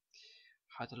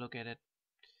how to look at it.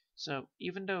 So,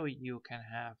 even though you can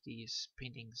have these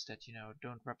paintings that,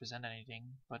 don't represent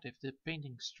anything, but if the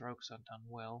painting strokes are done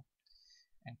well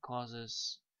and causing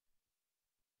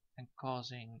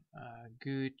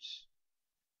good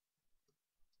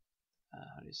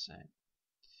how do you say it?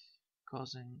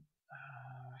 Causing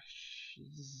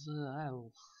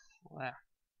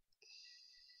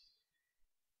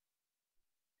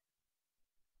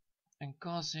and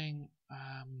causing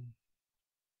uh,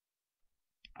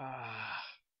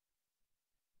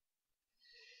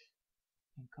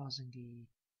 and causing the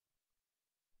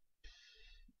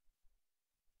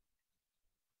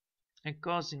and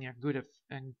causing a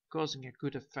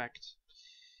good effect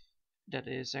that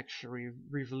is actually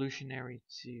revolutionary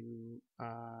to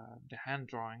the hand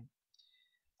drawing,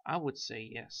 I would say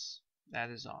yes, that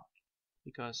is art.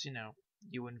 Because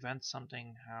you invent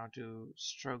something, how to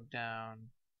stroke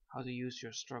down, how to use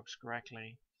your strokes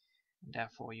correctly, and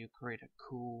therefore you create a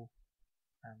cool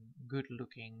and good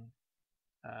looking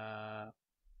and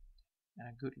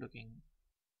a good looking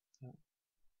uh,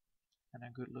 and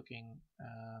a good looking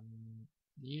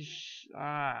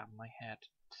my head,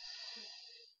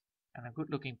 and a good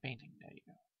looking painting. There you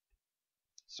go.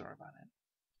 Sorry about that.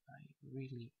 I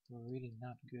really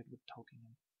not good with talking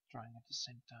and drawing at the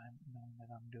same time, knowing that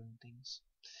I'm doing things.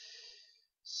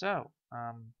 So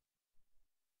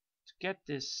to get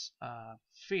this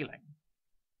feeling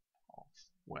of,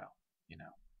 well,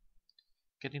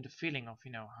 getting the feeling of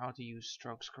how to use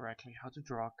strokes correctly, how to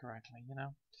draw correctly,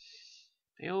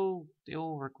 they all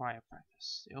require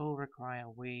practice. They all require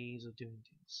ways of doing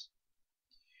things.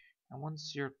 And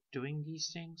once you're doing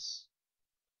these things,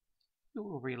 you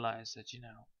will realize that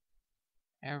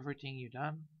everything you've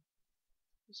done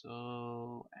is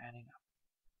all adding up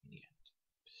in the end.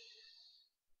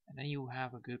 And then you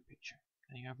have a good picture.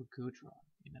 And you have a good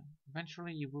drawing.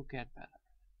 Eventually you will get better.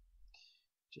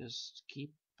 Just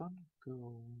keep on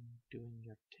going, doing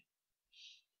your thing.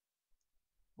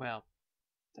 Well,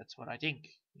 that's what I think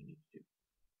you need to do.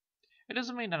 It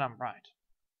doesn't mean that I'm right.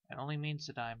 It only means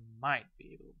that I might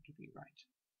be able to be right.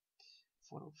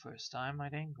 For the first time, I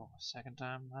think, or second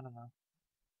time, I don't know.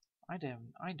 I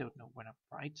don't know when I'm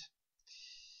right.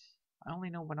 I only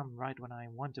know when I'm right when I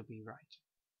want to be right.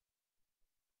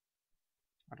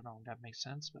 I don't know if that makes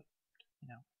sense, but you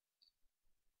know,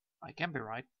 I can be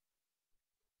right,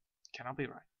 cannot be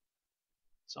right.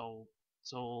 So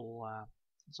it's all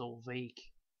it's all vague.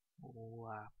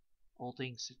 All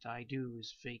things that I do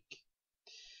is fake,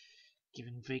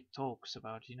 giving vague talks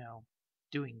about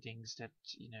doing things that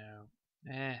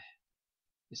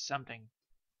is something.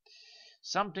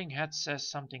 Something head says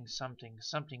something something.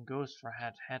 Something goes for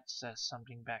head. Head says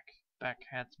something back. Back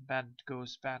head bad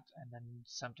goes bad, and then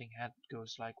something head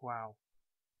goes like, wow,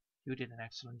 you did an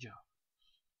excellent job.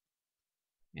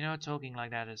 Talking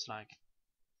like that is like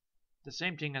the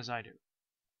same thing as I do.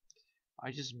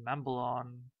 I just mumble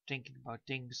on, thinking about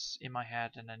things in my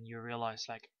head, and then you realize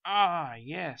like, ah,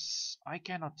 yes, I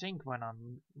cannot think when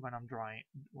I'm drawing.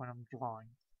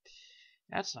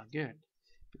 That's not good,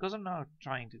 because I'm not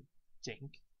trying to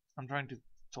think. I'm trying to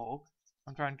talk.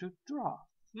 I'm trying to draw.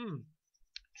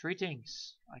 Three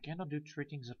things. I cannot do three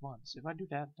things at once. If I do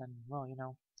that, then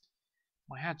well,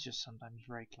 my head just sometimes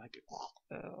break like,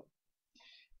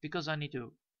 because I need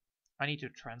to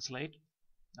translate.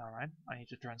 All right, I need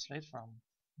to translate from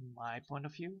my point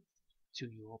of view to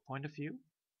your point of view.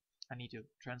 I need to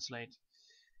translate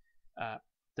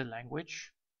the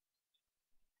language,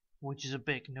 which is a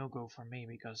big no-go for me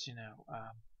because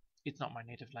it's not my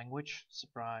native language.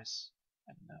 Surprise!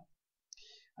 And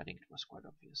I think it was quite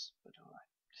obvious, but all right.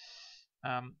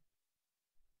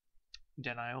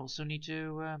 Then I also need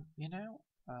to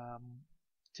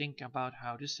think about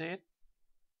how to say it,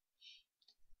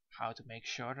 how to make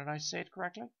sure that I say it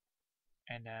correctly,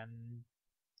 and then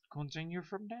continue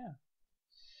from there.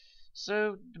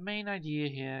 So the main idea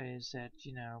here is that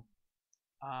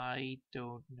I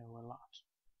don't know a lot.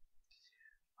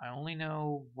 I only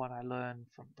know what I learned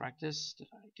from practice that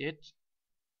I did.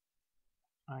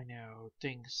 I know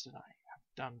things that I have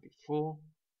done before.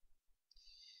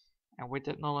 And with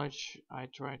that knowledge, I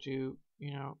try to,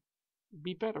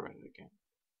 be better at it again.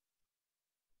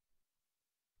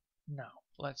 Now,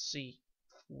 let's see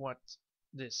what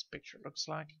this picture looks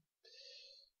like.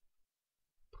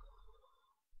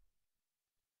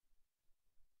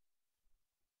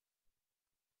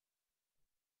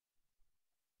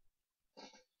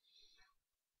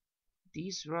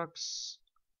 These rocks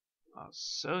are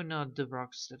so not the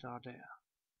rocks that are there.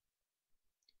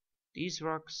 These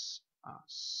rocks are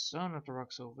so not the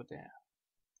rocks over there.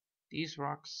 These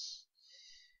rocks...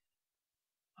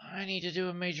 I need to do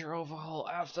a major overhaul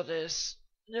after this.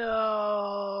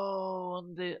 No,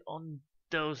 on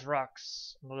those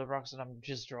rocks, on the rocks that I'm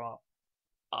just drawing.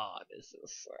 Ah, oh, this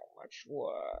is so much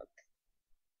work.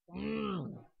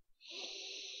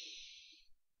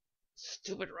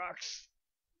 Stupid rocks.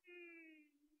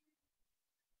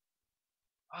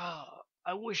 Ah,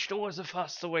 I wish there was a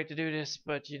faster way to do this,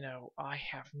 but I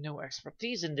have no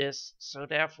expertise in this, so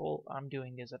therefore I'm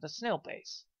doing this at a snail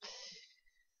pace,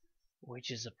 which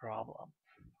is a problem.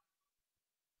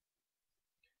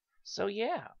 So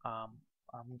yeah,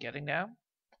 I'm getting there.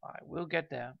 I will get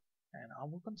there, and I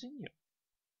will continue.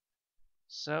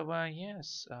 So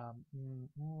yes,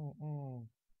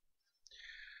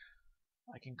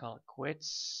 I can call it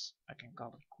quits. I can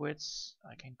call it quits.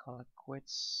 I can call it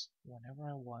quits whenever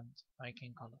I want. I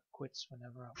can call it quits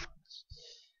whenever I want.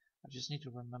 I just need to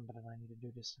remember that I need to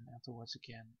do this afterwards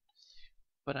again.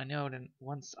 But I know that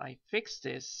once I fix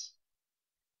this,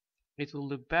 it will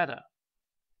look better.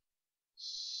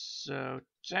 So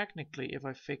technically, if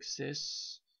I fix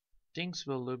this, things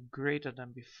will look greater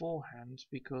than beforehand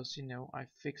because I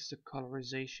fixed the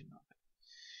colorization of it.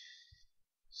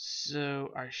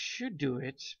 So I should do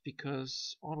it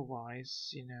because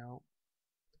otherwise,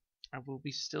 I will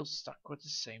be still stuck with the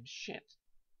same shit.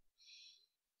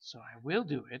 So I will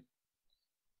do it.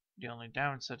 The only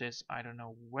downside is I don't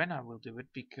know when I will do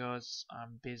it because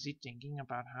I'm busy thinking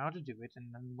about how to do it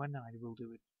and then when I will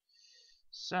do it.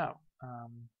 So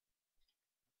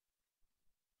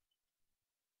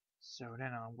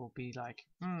then I will be like,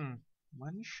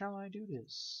 when shall I do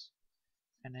this?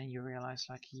 And then you realize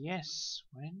like, yes,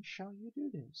 when shall you do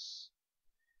this?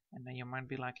 And then your mind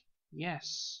be like,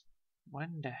 yes,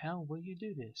 when the hell will you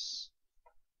do this?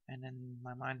 And then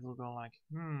my mind will go like,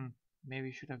 maybe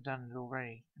you should have done it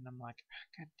already. And I'm like,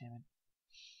 god damn it.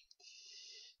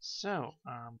 So,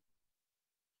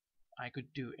 I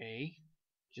could do A,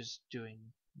 just doing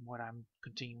what I'm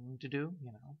continuing to do,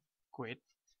 quit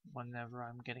whenever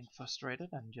I'm getting frustrated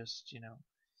and just,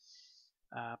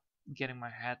 getting my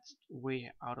head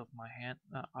way out of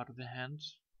the hand,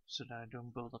 so that I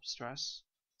don't build up stress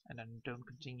and then don't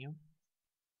continue.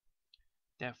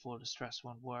 Therefore, the stress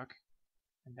won't work,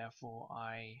 and therefore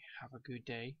I have a good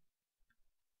day,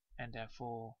 and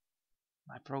therefore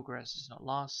my progress is not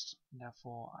lost, and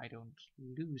therefore I don't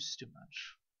lose too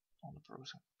much on the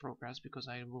progress because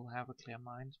I will have a clear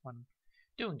mind when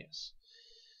doing this.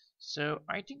 So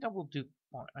I think I will do.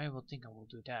 I will think I will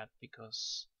do that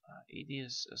because it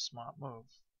is a smart move,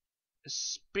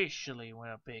 especially with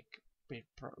a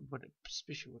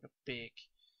especially with a big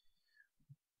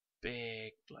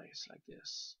place like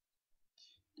this.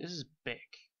 This is big,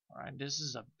 right? This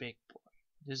is a big boy.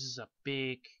 This is a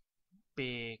big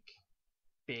boy.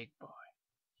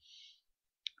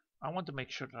 I want to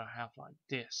make sure that I have like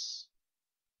this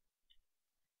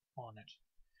on it.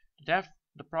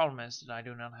 The problem is that I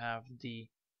do not have the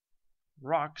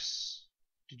rocks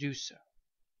to do so.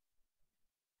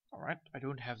 Alright, I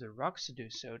don't have the rocks to do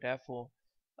so, therefore...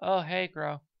 Oh, hey,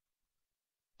 Grow.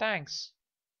 Thanks.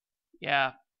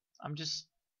 Yeah, I'm just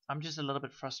a little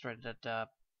bit frustrated that,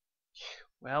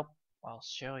 well, I'll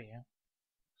show you.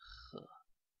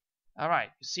 Alright,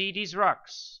 you see these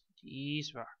rocks?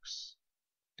 These rocks.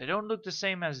 They don't look the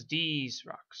same as these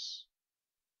rocks.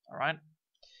 Alright?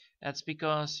 That's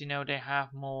because, you know, they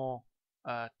have more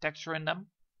texture in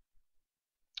them.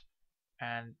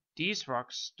 And these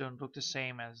rocks don't look the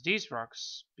same as these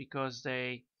rocks because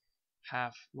they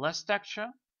have less texture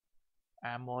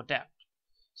and more depth.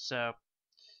 So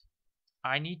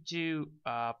I need to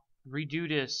redo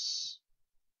this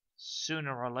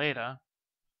sooner or later,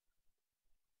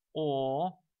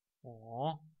 or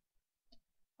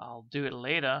I'll do it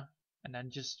later and then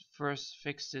just first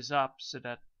fix this up so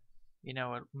that, you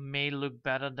know, it may look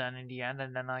better than in the end,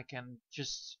 and then I can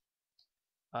just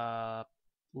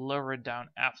lower it down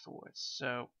afterwards.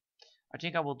 So I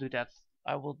think I will do that.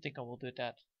 I will do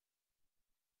that.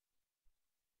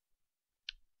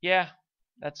 Yeah,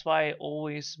 that's why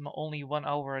always only 1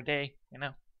 hour a day, you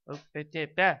know.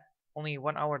 Only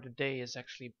 1 hour a day is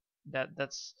actually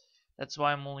that's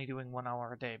why I'm only doing 1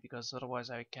 hour a day, because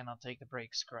otherwise I cannot take the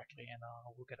breaks correctly and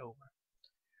I will get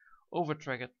over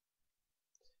triggered.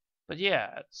 But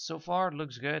yeah, so far it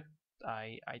looks good.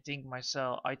 I think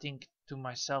to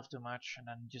myself too much and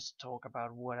then just talk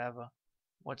about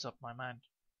what's up my mind.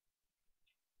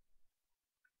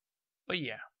 But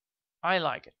yeah, I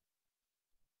like it.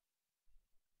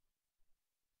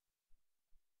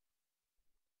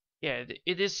 Yeah,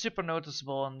 it is super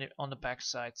noticeable on the back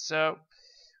side. So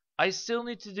I still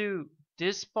need to do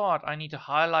this part. I need to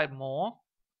highlight more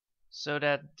so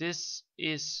that this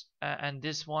is and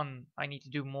this one I need to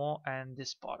do more, and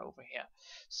this part over here.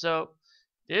 So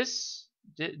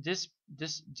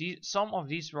some of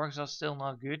these rocks are still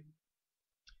not good.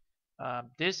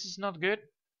 This is not good.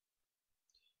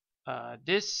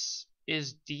 This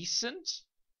is decent,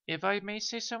 if I may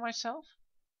say so myself.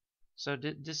 So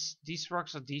these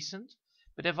rocks are decent,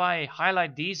 but if I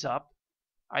highlight these up,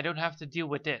 I don't have to deal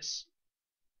with this.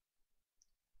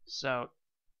 So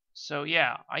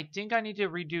yeah, I think I need to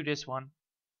redo this one.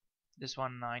 This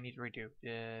one I need to redo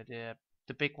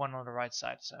the big one on the right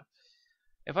side. So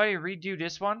if I redo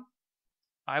this one,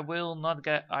 I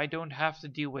don't have to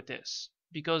deal with this,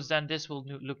 because then this will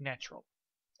look natural.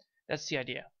 That's the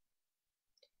idea.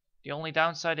 The only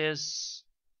downside is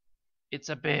it's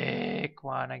a big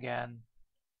one again.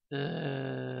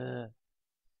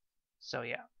 So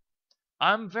yeah,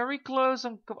 I'm very close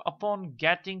upon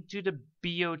getting to the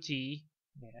BOT.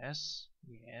 Yes,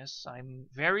 I'm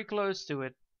very close to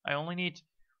it. I only need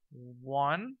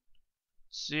 1,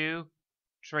 2,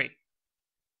 3.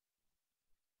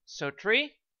 So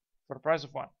 3 for the price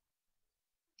of 1.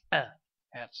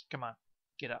 Heads, come on,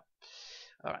 get up.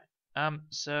 All right.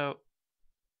 So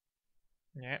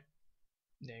yeah,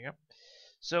 there you go.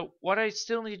 So what I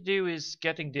still need to do is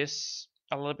getting this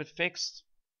a little bit fixed.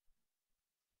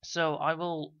 So I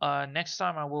will next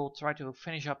time I will try to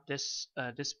finish up this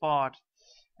part,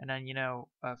 and then, you know,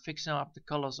 fixing up the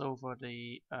colors over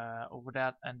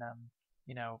that, and then,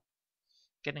 you know,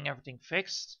 getting everything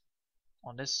fixed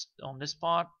on this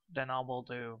part. Then I will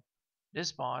do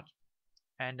this part,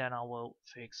 and then I will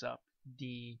fix up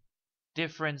the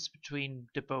difference between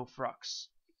the both rocks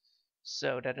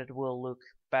so that it will look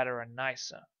better and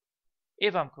nicer.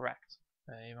 If I'm correct.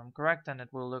 If I'm correct, then it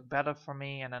will look better for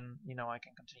me, and then, you know, I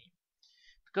can continue.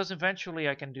 Because eventually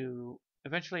I can do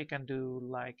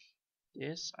like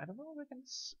this. I don't know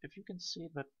if you can see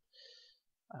it, but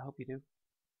I hope you do.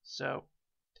 So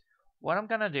what I'm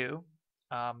gonna do,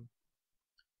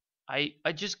 I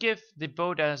just give the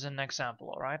boat as an example,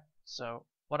 alright? So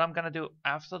what I'm gonna do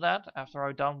after that, after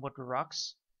I'm done with the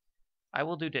rocks, I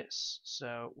will do this.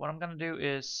 So what I'm gonna do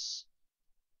is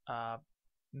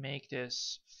make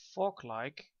this fork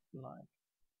like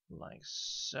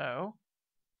so,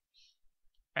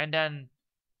 and then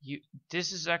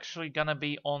this is actually gonna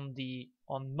be on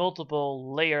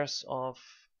multiple layers of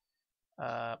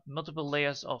the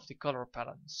color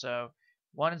palette. So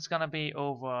one is gonna be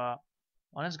over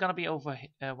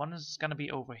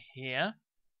here.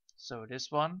 So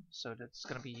this one, so that's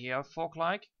gonna be here fork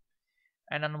like,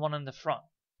 and then one in the front,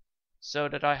 so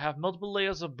that I have multiple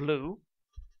layers of blue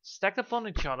stacked upon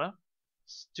each other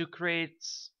to create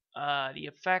the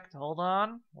effect. Hold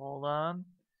on, don't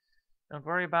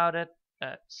worry about it.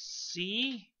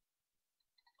 See,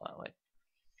 wait,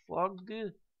 fog.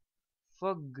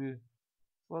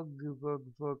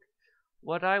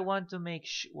 What I want to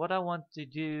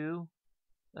do.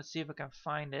 Let's see if I can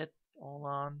find it. Hold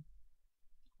on.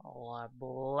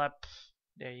 Blep.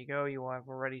 There you go. You have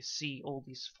already see all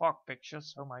these fog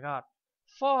pictures. Oh my god,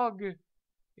 fog!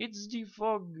 It's the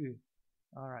fog.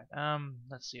 All right.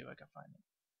 Let's see if I can find it.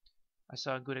 I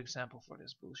saw a good example for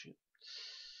this bullshit.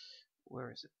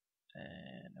 Where is it?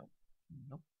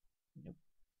 Nope.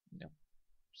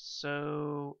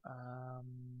 So,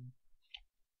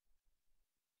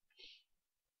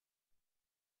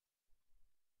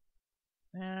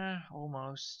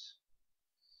 almost.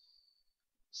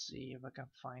 Let's see if I can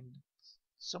find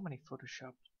so many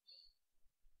Photoshop.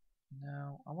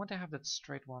 No, I want to have that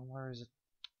straight one. Where is it?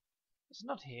 It's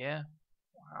not here.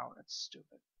 Wow, that's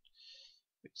stupid.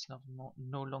 It's no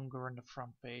longer on the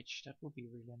front page. That would be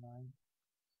really annoying.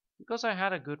 Because I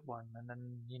had a good one, and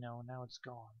then, now it's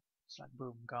gone. It's like,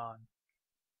 boom, gone.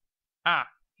 Ah,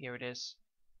 here it is.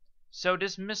 So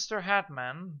this Mr.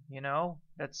 Hatman,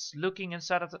 that's looking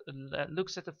inside of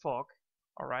looks at the fog.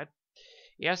 All right,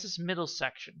 he has this middle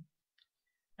section,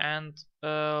 and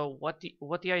what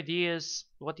the idea is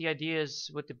with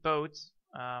the boat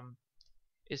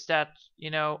is that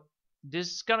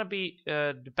this is gonna be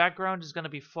the background is gonna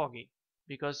be foggy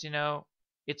because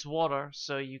it's water,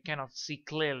 so you cannot see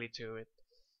clearly to it.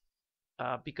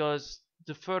 Because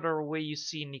the further away you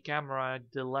see in the camera,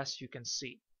 the less you can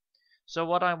see. So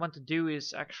what I want to do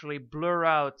is actually blur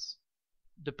out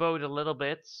the boat a little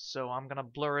bit. So I'm gonna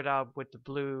blur it out with the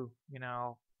blue,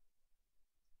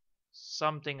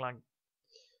 something like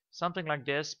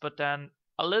this. But then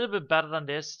a little bit better than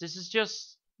this. This is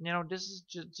just,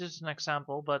 just an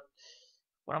example. But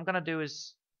what I'm gonna do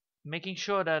is making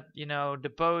sure that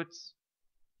the boat,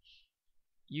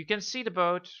 you can see the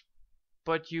boat,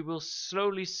 but you will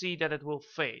slowly see that it will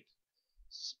fade.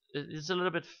 It's a little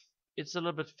bit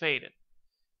faded.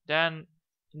 Then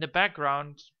in the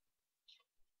background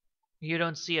you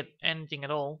don't see anything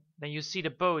at all. Then you see the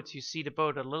boat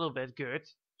a little bit good,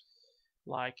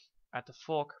 like at the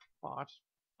fog part.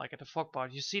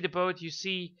 You see the boat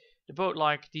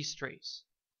like these trees,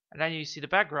 and then you see the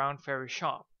background very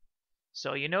sharp.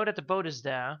 So you know that the boat is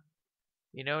there.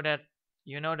 You know that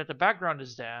the background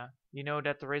is there. You know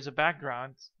that there is a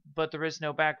background, but there is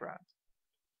no background.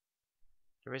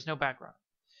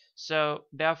 So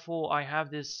therefore I have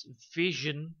this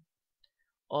vision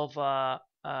of let's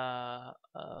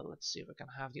see if I can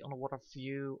have the underwater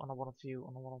view. Underwater view.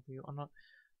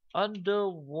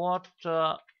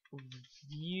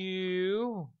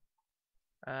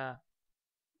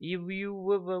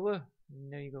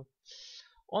 There you go.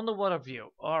 Underwater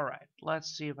view. Alright,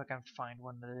 let's see if I can find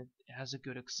one that has a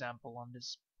good example on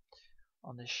this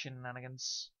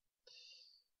shenanigans.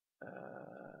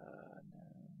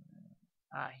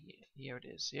 Here it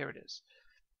is.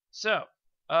 So,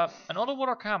 an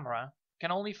underwater camera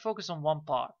can only focus on one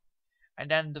part, and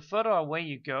then the further away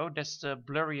you go, the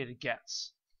blurrier it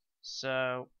gets.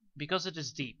 So, because it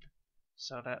is deep,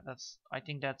 so I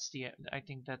think that's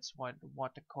what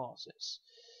the cause is.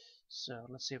 So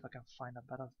let's see if I can find a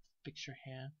better picture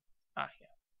here. Here.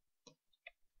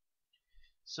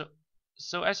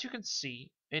 So as you can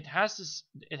see, it has this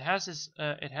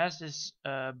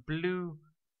blue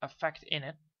effect in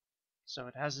it. So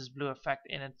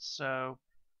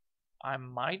I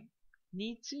might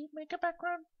need to make a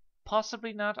background.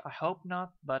 Possibly not. I hope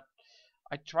not. But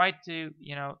I tried to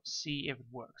see if it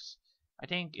works. I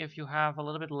think if you have a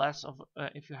little bit less of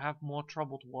if you have more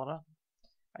troubled water,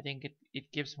 I think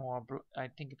it gives more of a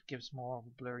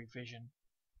blurry vision.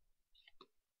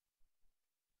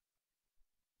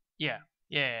 Yeah.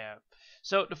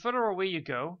 So the further away you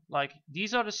go, like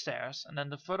these are the stairs, and then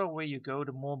the further away you go,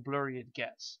 the more blurry it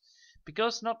gets.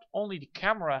 Because not only the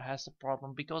camera has the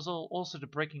problem, because also the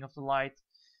breaking of the light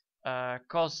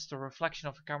causes the reflection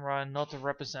of the camera not to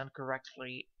represent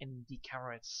correctly in the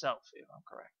camera itself, if I'm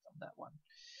correct on that one.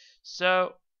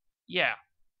 So yeah,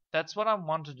 that's what I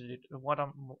wanted to do, what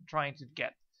I'm trying to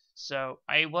get. So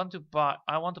I want to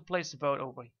place the boat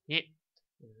over here.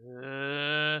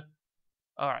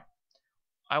 Alright.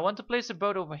 I want to place the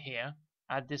boat over here,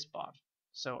 at this spot.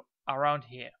 So around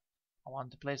here. I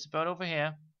want to place a boat over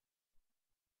here.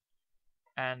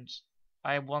 And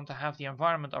I want to have the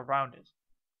environment around it.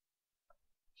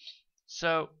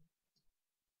 So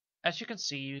as you can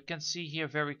see here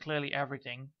very clearly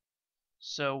everything.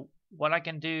 So what I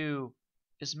can do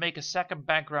is make a second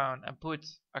background and put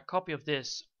a copy of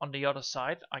this on the other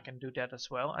side. I can do that as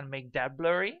well and make that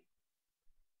blurry.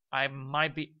 I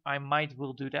might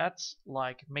will do that,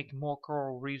 like make more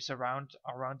coral reefs around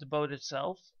the boat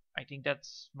itself. I think that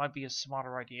might be a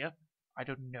smarter idea. I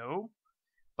don't know,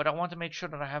 but I want to make sure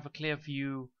that I have a clear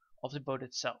view of the boat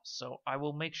itself. So I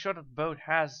will make sure that the boat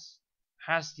has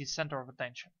the center of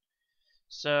attention.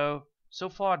 So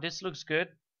far this looks good,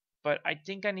 but I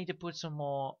think I need to put some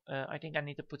more. I think I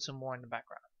need to put some more in the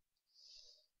background.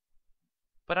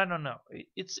 But I don't know.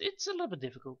 It's a little bit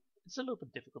difficult. It's a little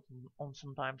bit difficult on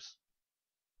sometimes.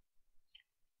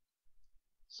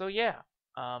 So yeah,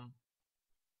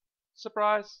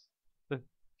 surprise.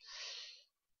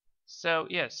 So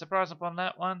yeah, surprise upon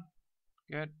that one.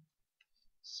 Good.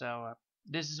 So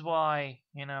this is why,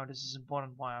 this is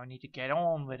important. Why I need to get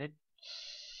on with it.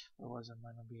 Otherwise, I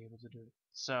might not be able to do it.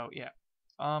 So yeah.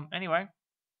 Anyway,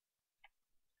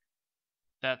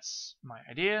 that's my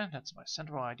idea. That's my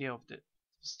central idea of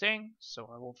this thing. So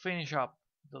I will finish up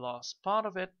the last part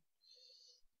of it,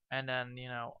 and then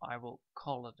I will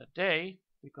call it a day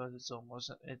because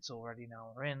it's already an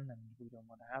hour in, and we don't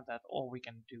want to have that. Or we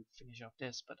can finish off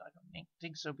this, but I don't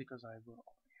think so because I will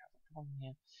already have a problem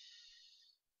here.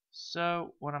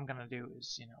 So what I'm gonna do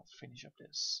is finish up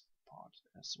this part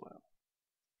as well.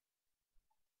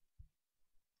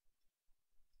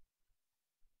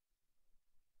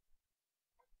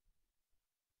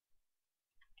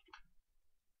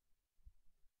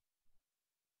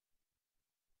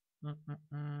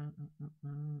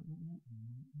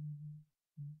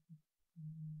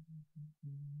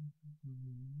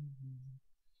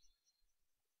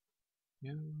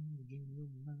 Yo, jingle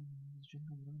bells,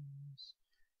 jingle bells,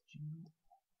 jingle.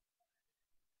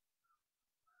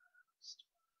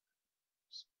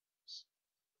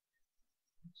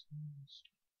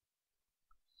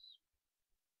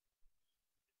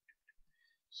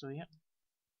 So yeah,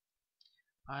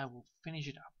 I will finish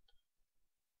it up.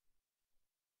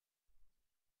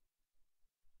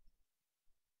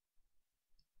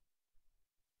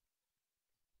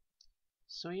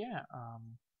 So yeah,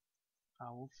 I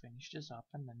will finish this up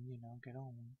and then get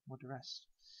on with the rest.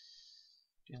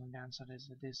 The only downside is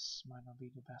that this might not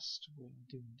be the best way of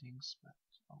doing things, but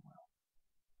oh well.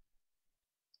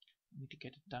 I need to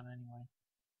get it done anyway.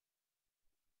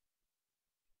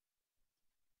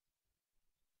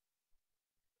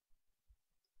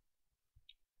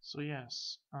 So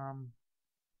yes,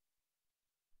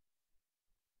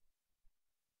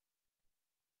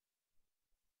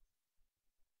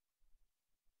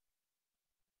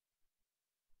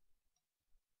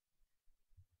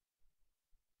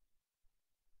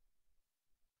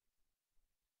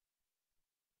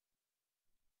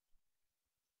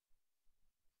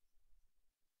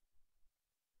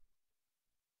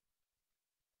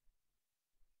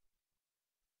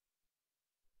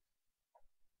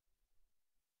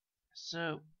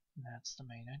 so that's the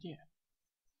main idea.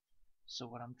 So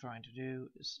what I'm trying to do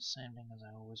is the same thing as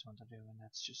I always want to do, and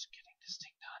that's just getting this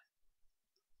thing done.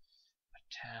 But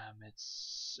damn,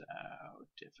 it's so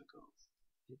difficult.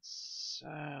 It's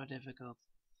so difficult.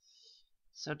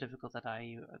 So difficult that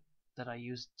I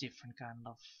use different kind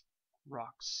of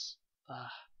rocks.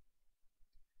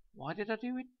 Why did I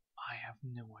do it? I have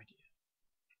no idea.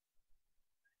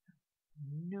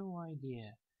 No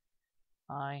idea.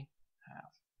 I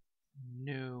have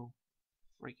no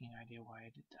freaking idea why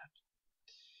I did that.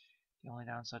 The only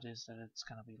downside is that it's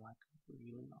gonna be like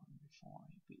really long before I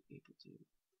be able to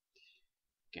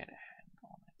get a hand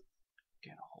on it,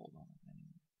 get a hold on it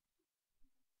anyway.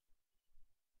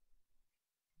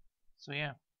 So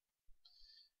yeah,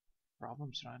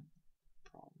 problems, right?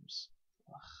 Problems.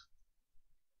 Ugh.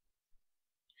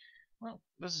 Well,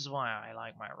 this is why I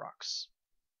like my rocks.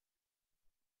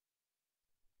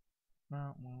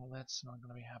 Well, that's not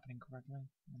gonna be happening correctly.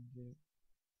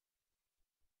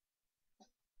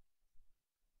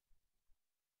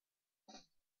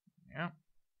 Yeah.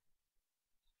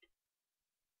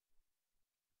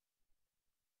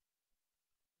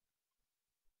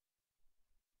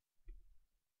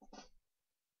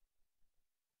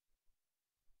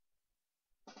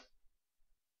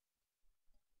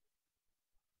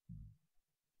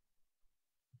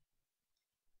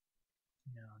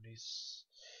 No,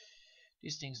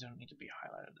 these things don't need to be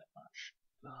highlighted that much.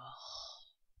 Ugh.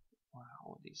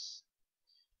 Wow, this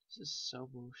is so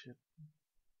bullshit.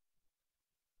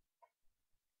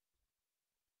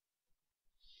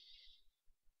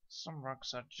 some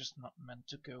rocks are just not meant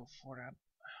to go for that.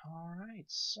 Alright,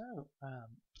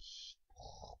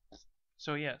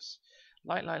 so yes.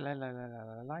 Light, no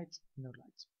lights.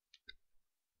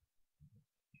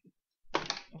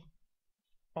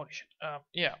 Holy shit.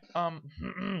 Yeah,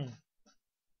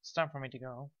 it's time for me to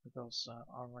go, because I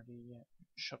already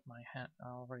I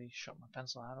already shot my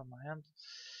pencil out of my hand.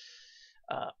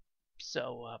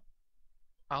 So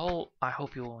I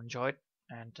hope you all enjoyed,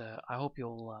 and I hope you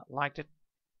all liked it.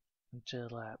 Until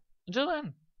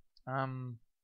then,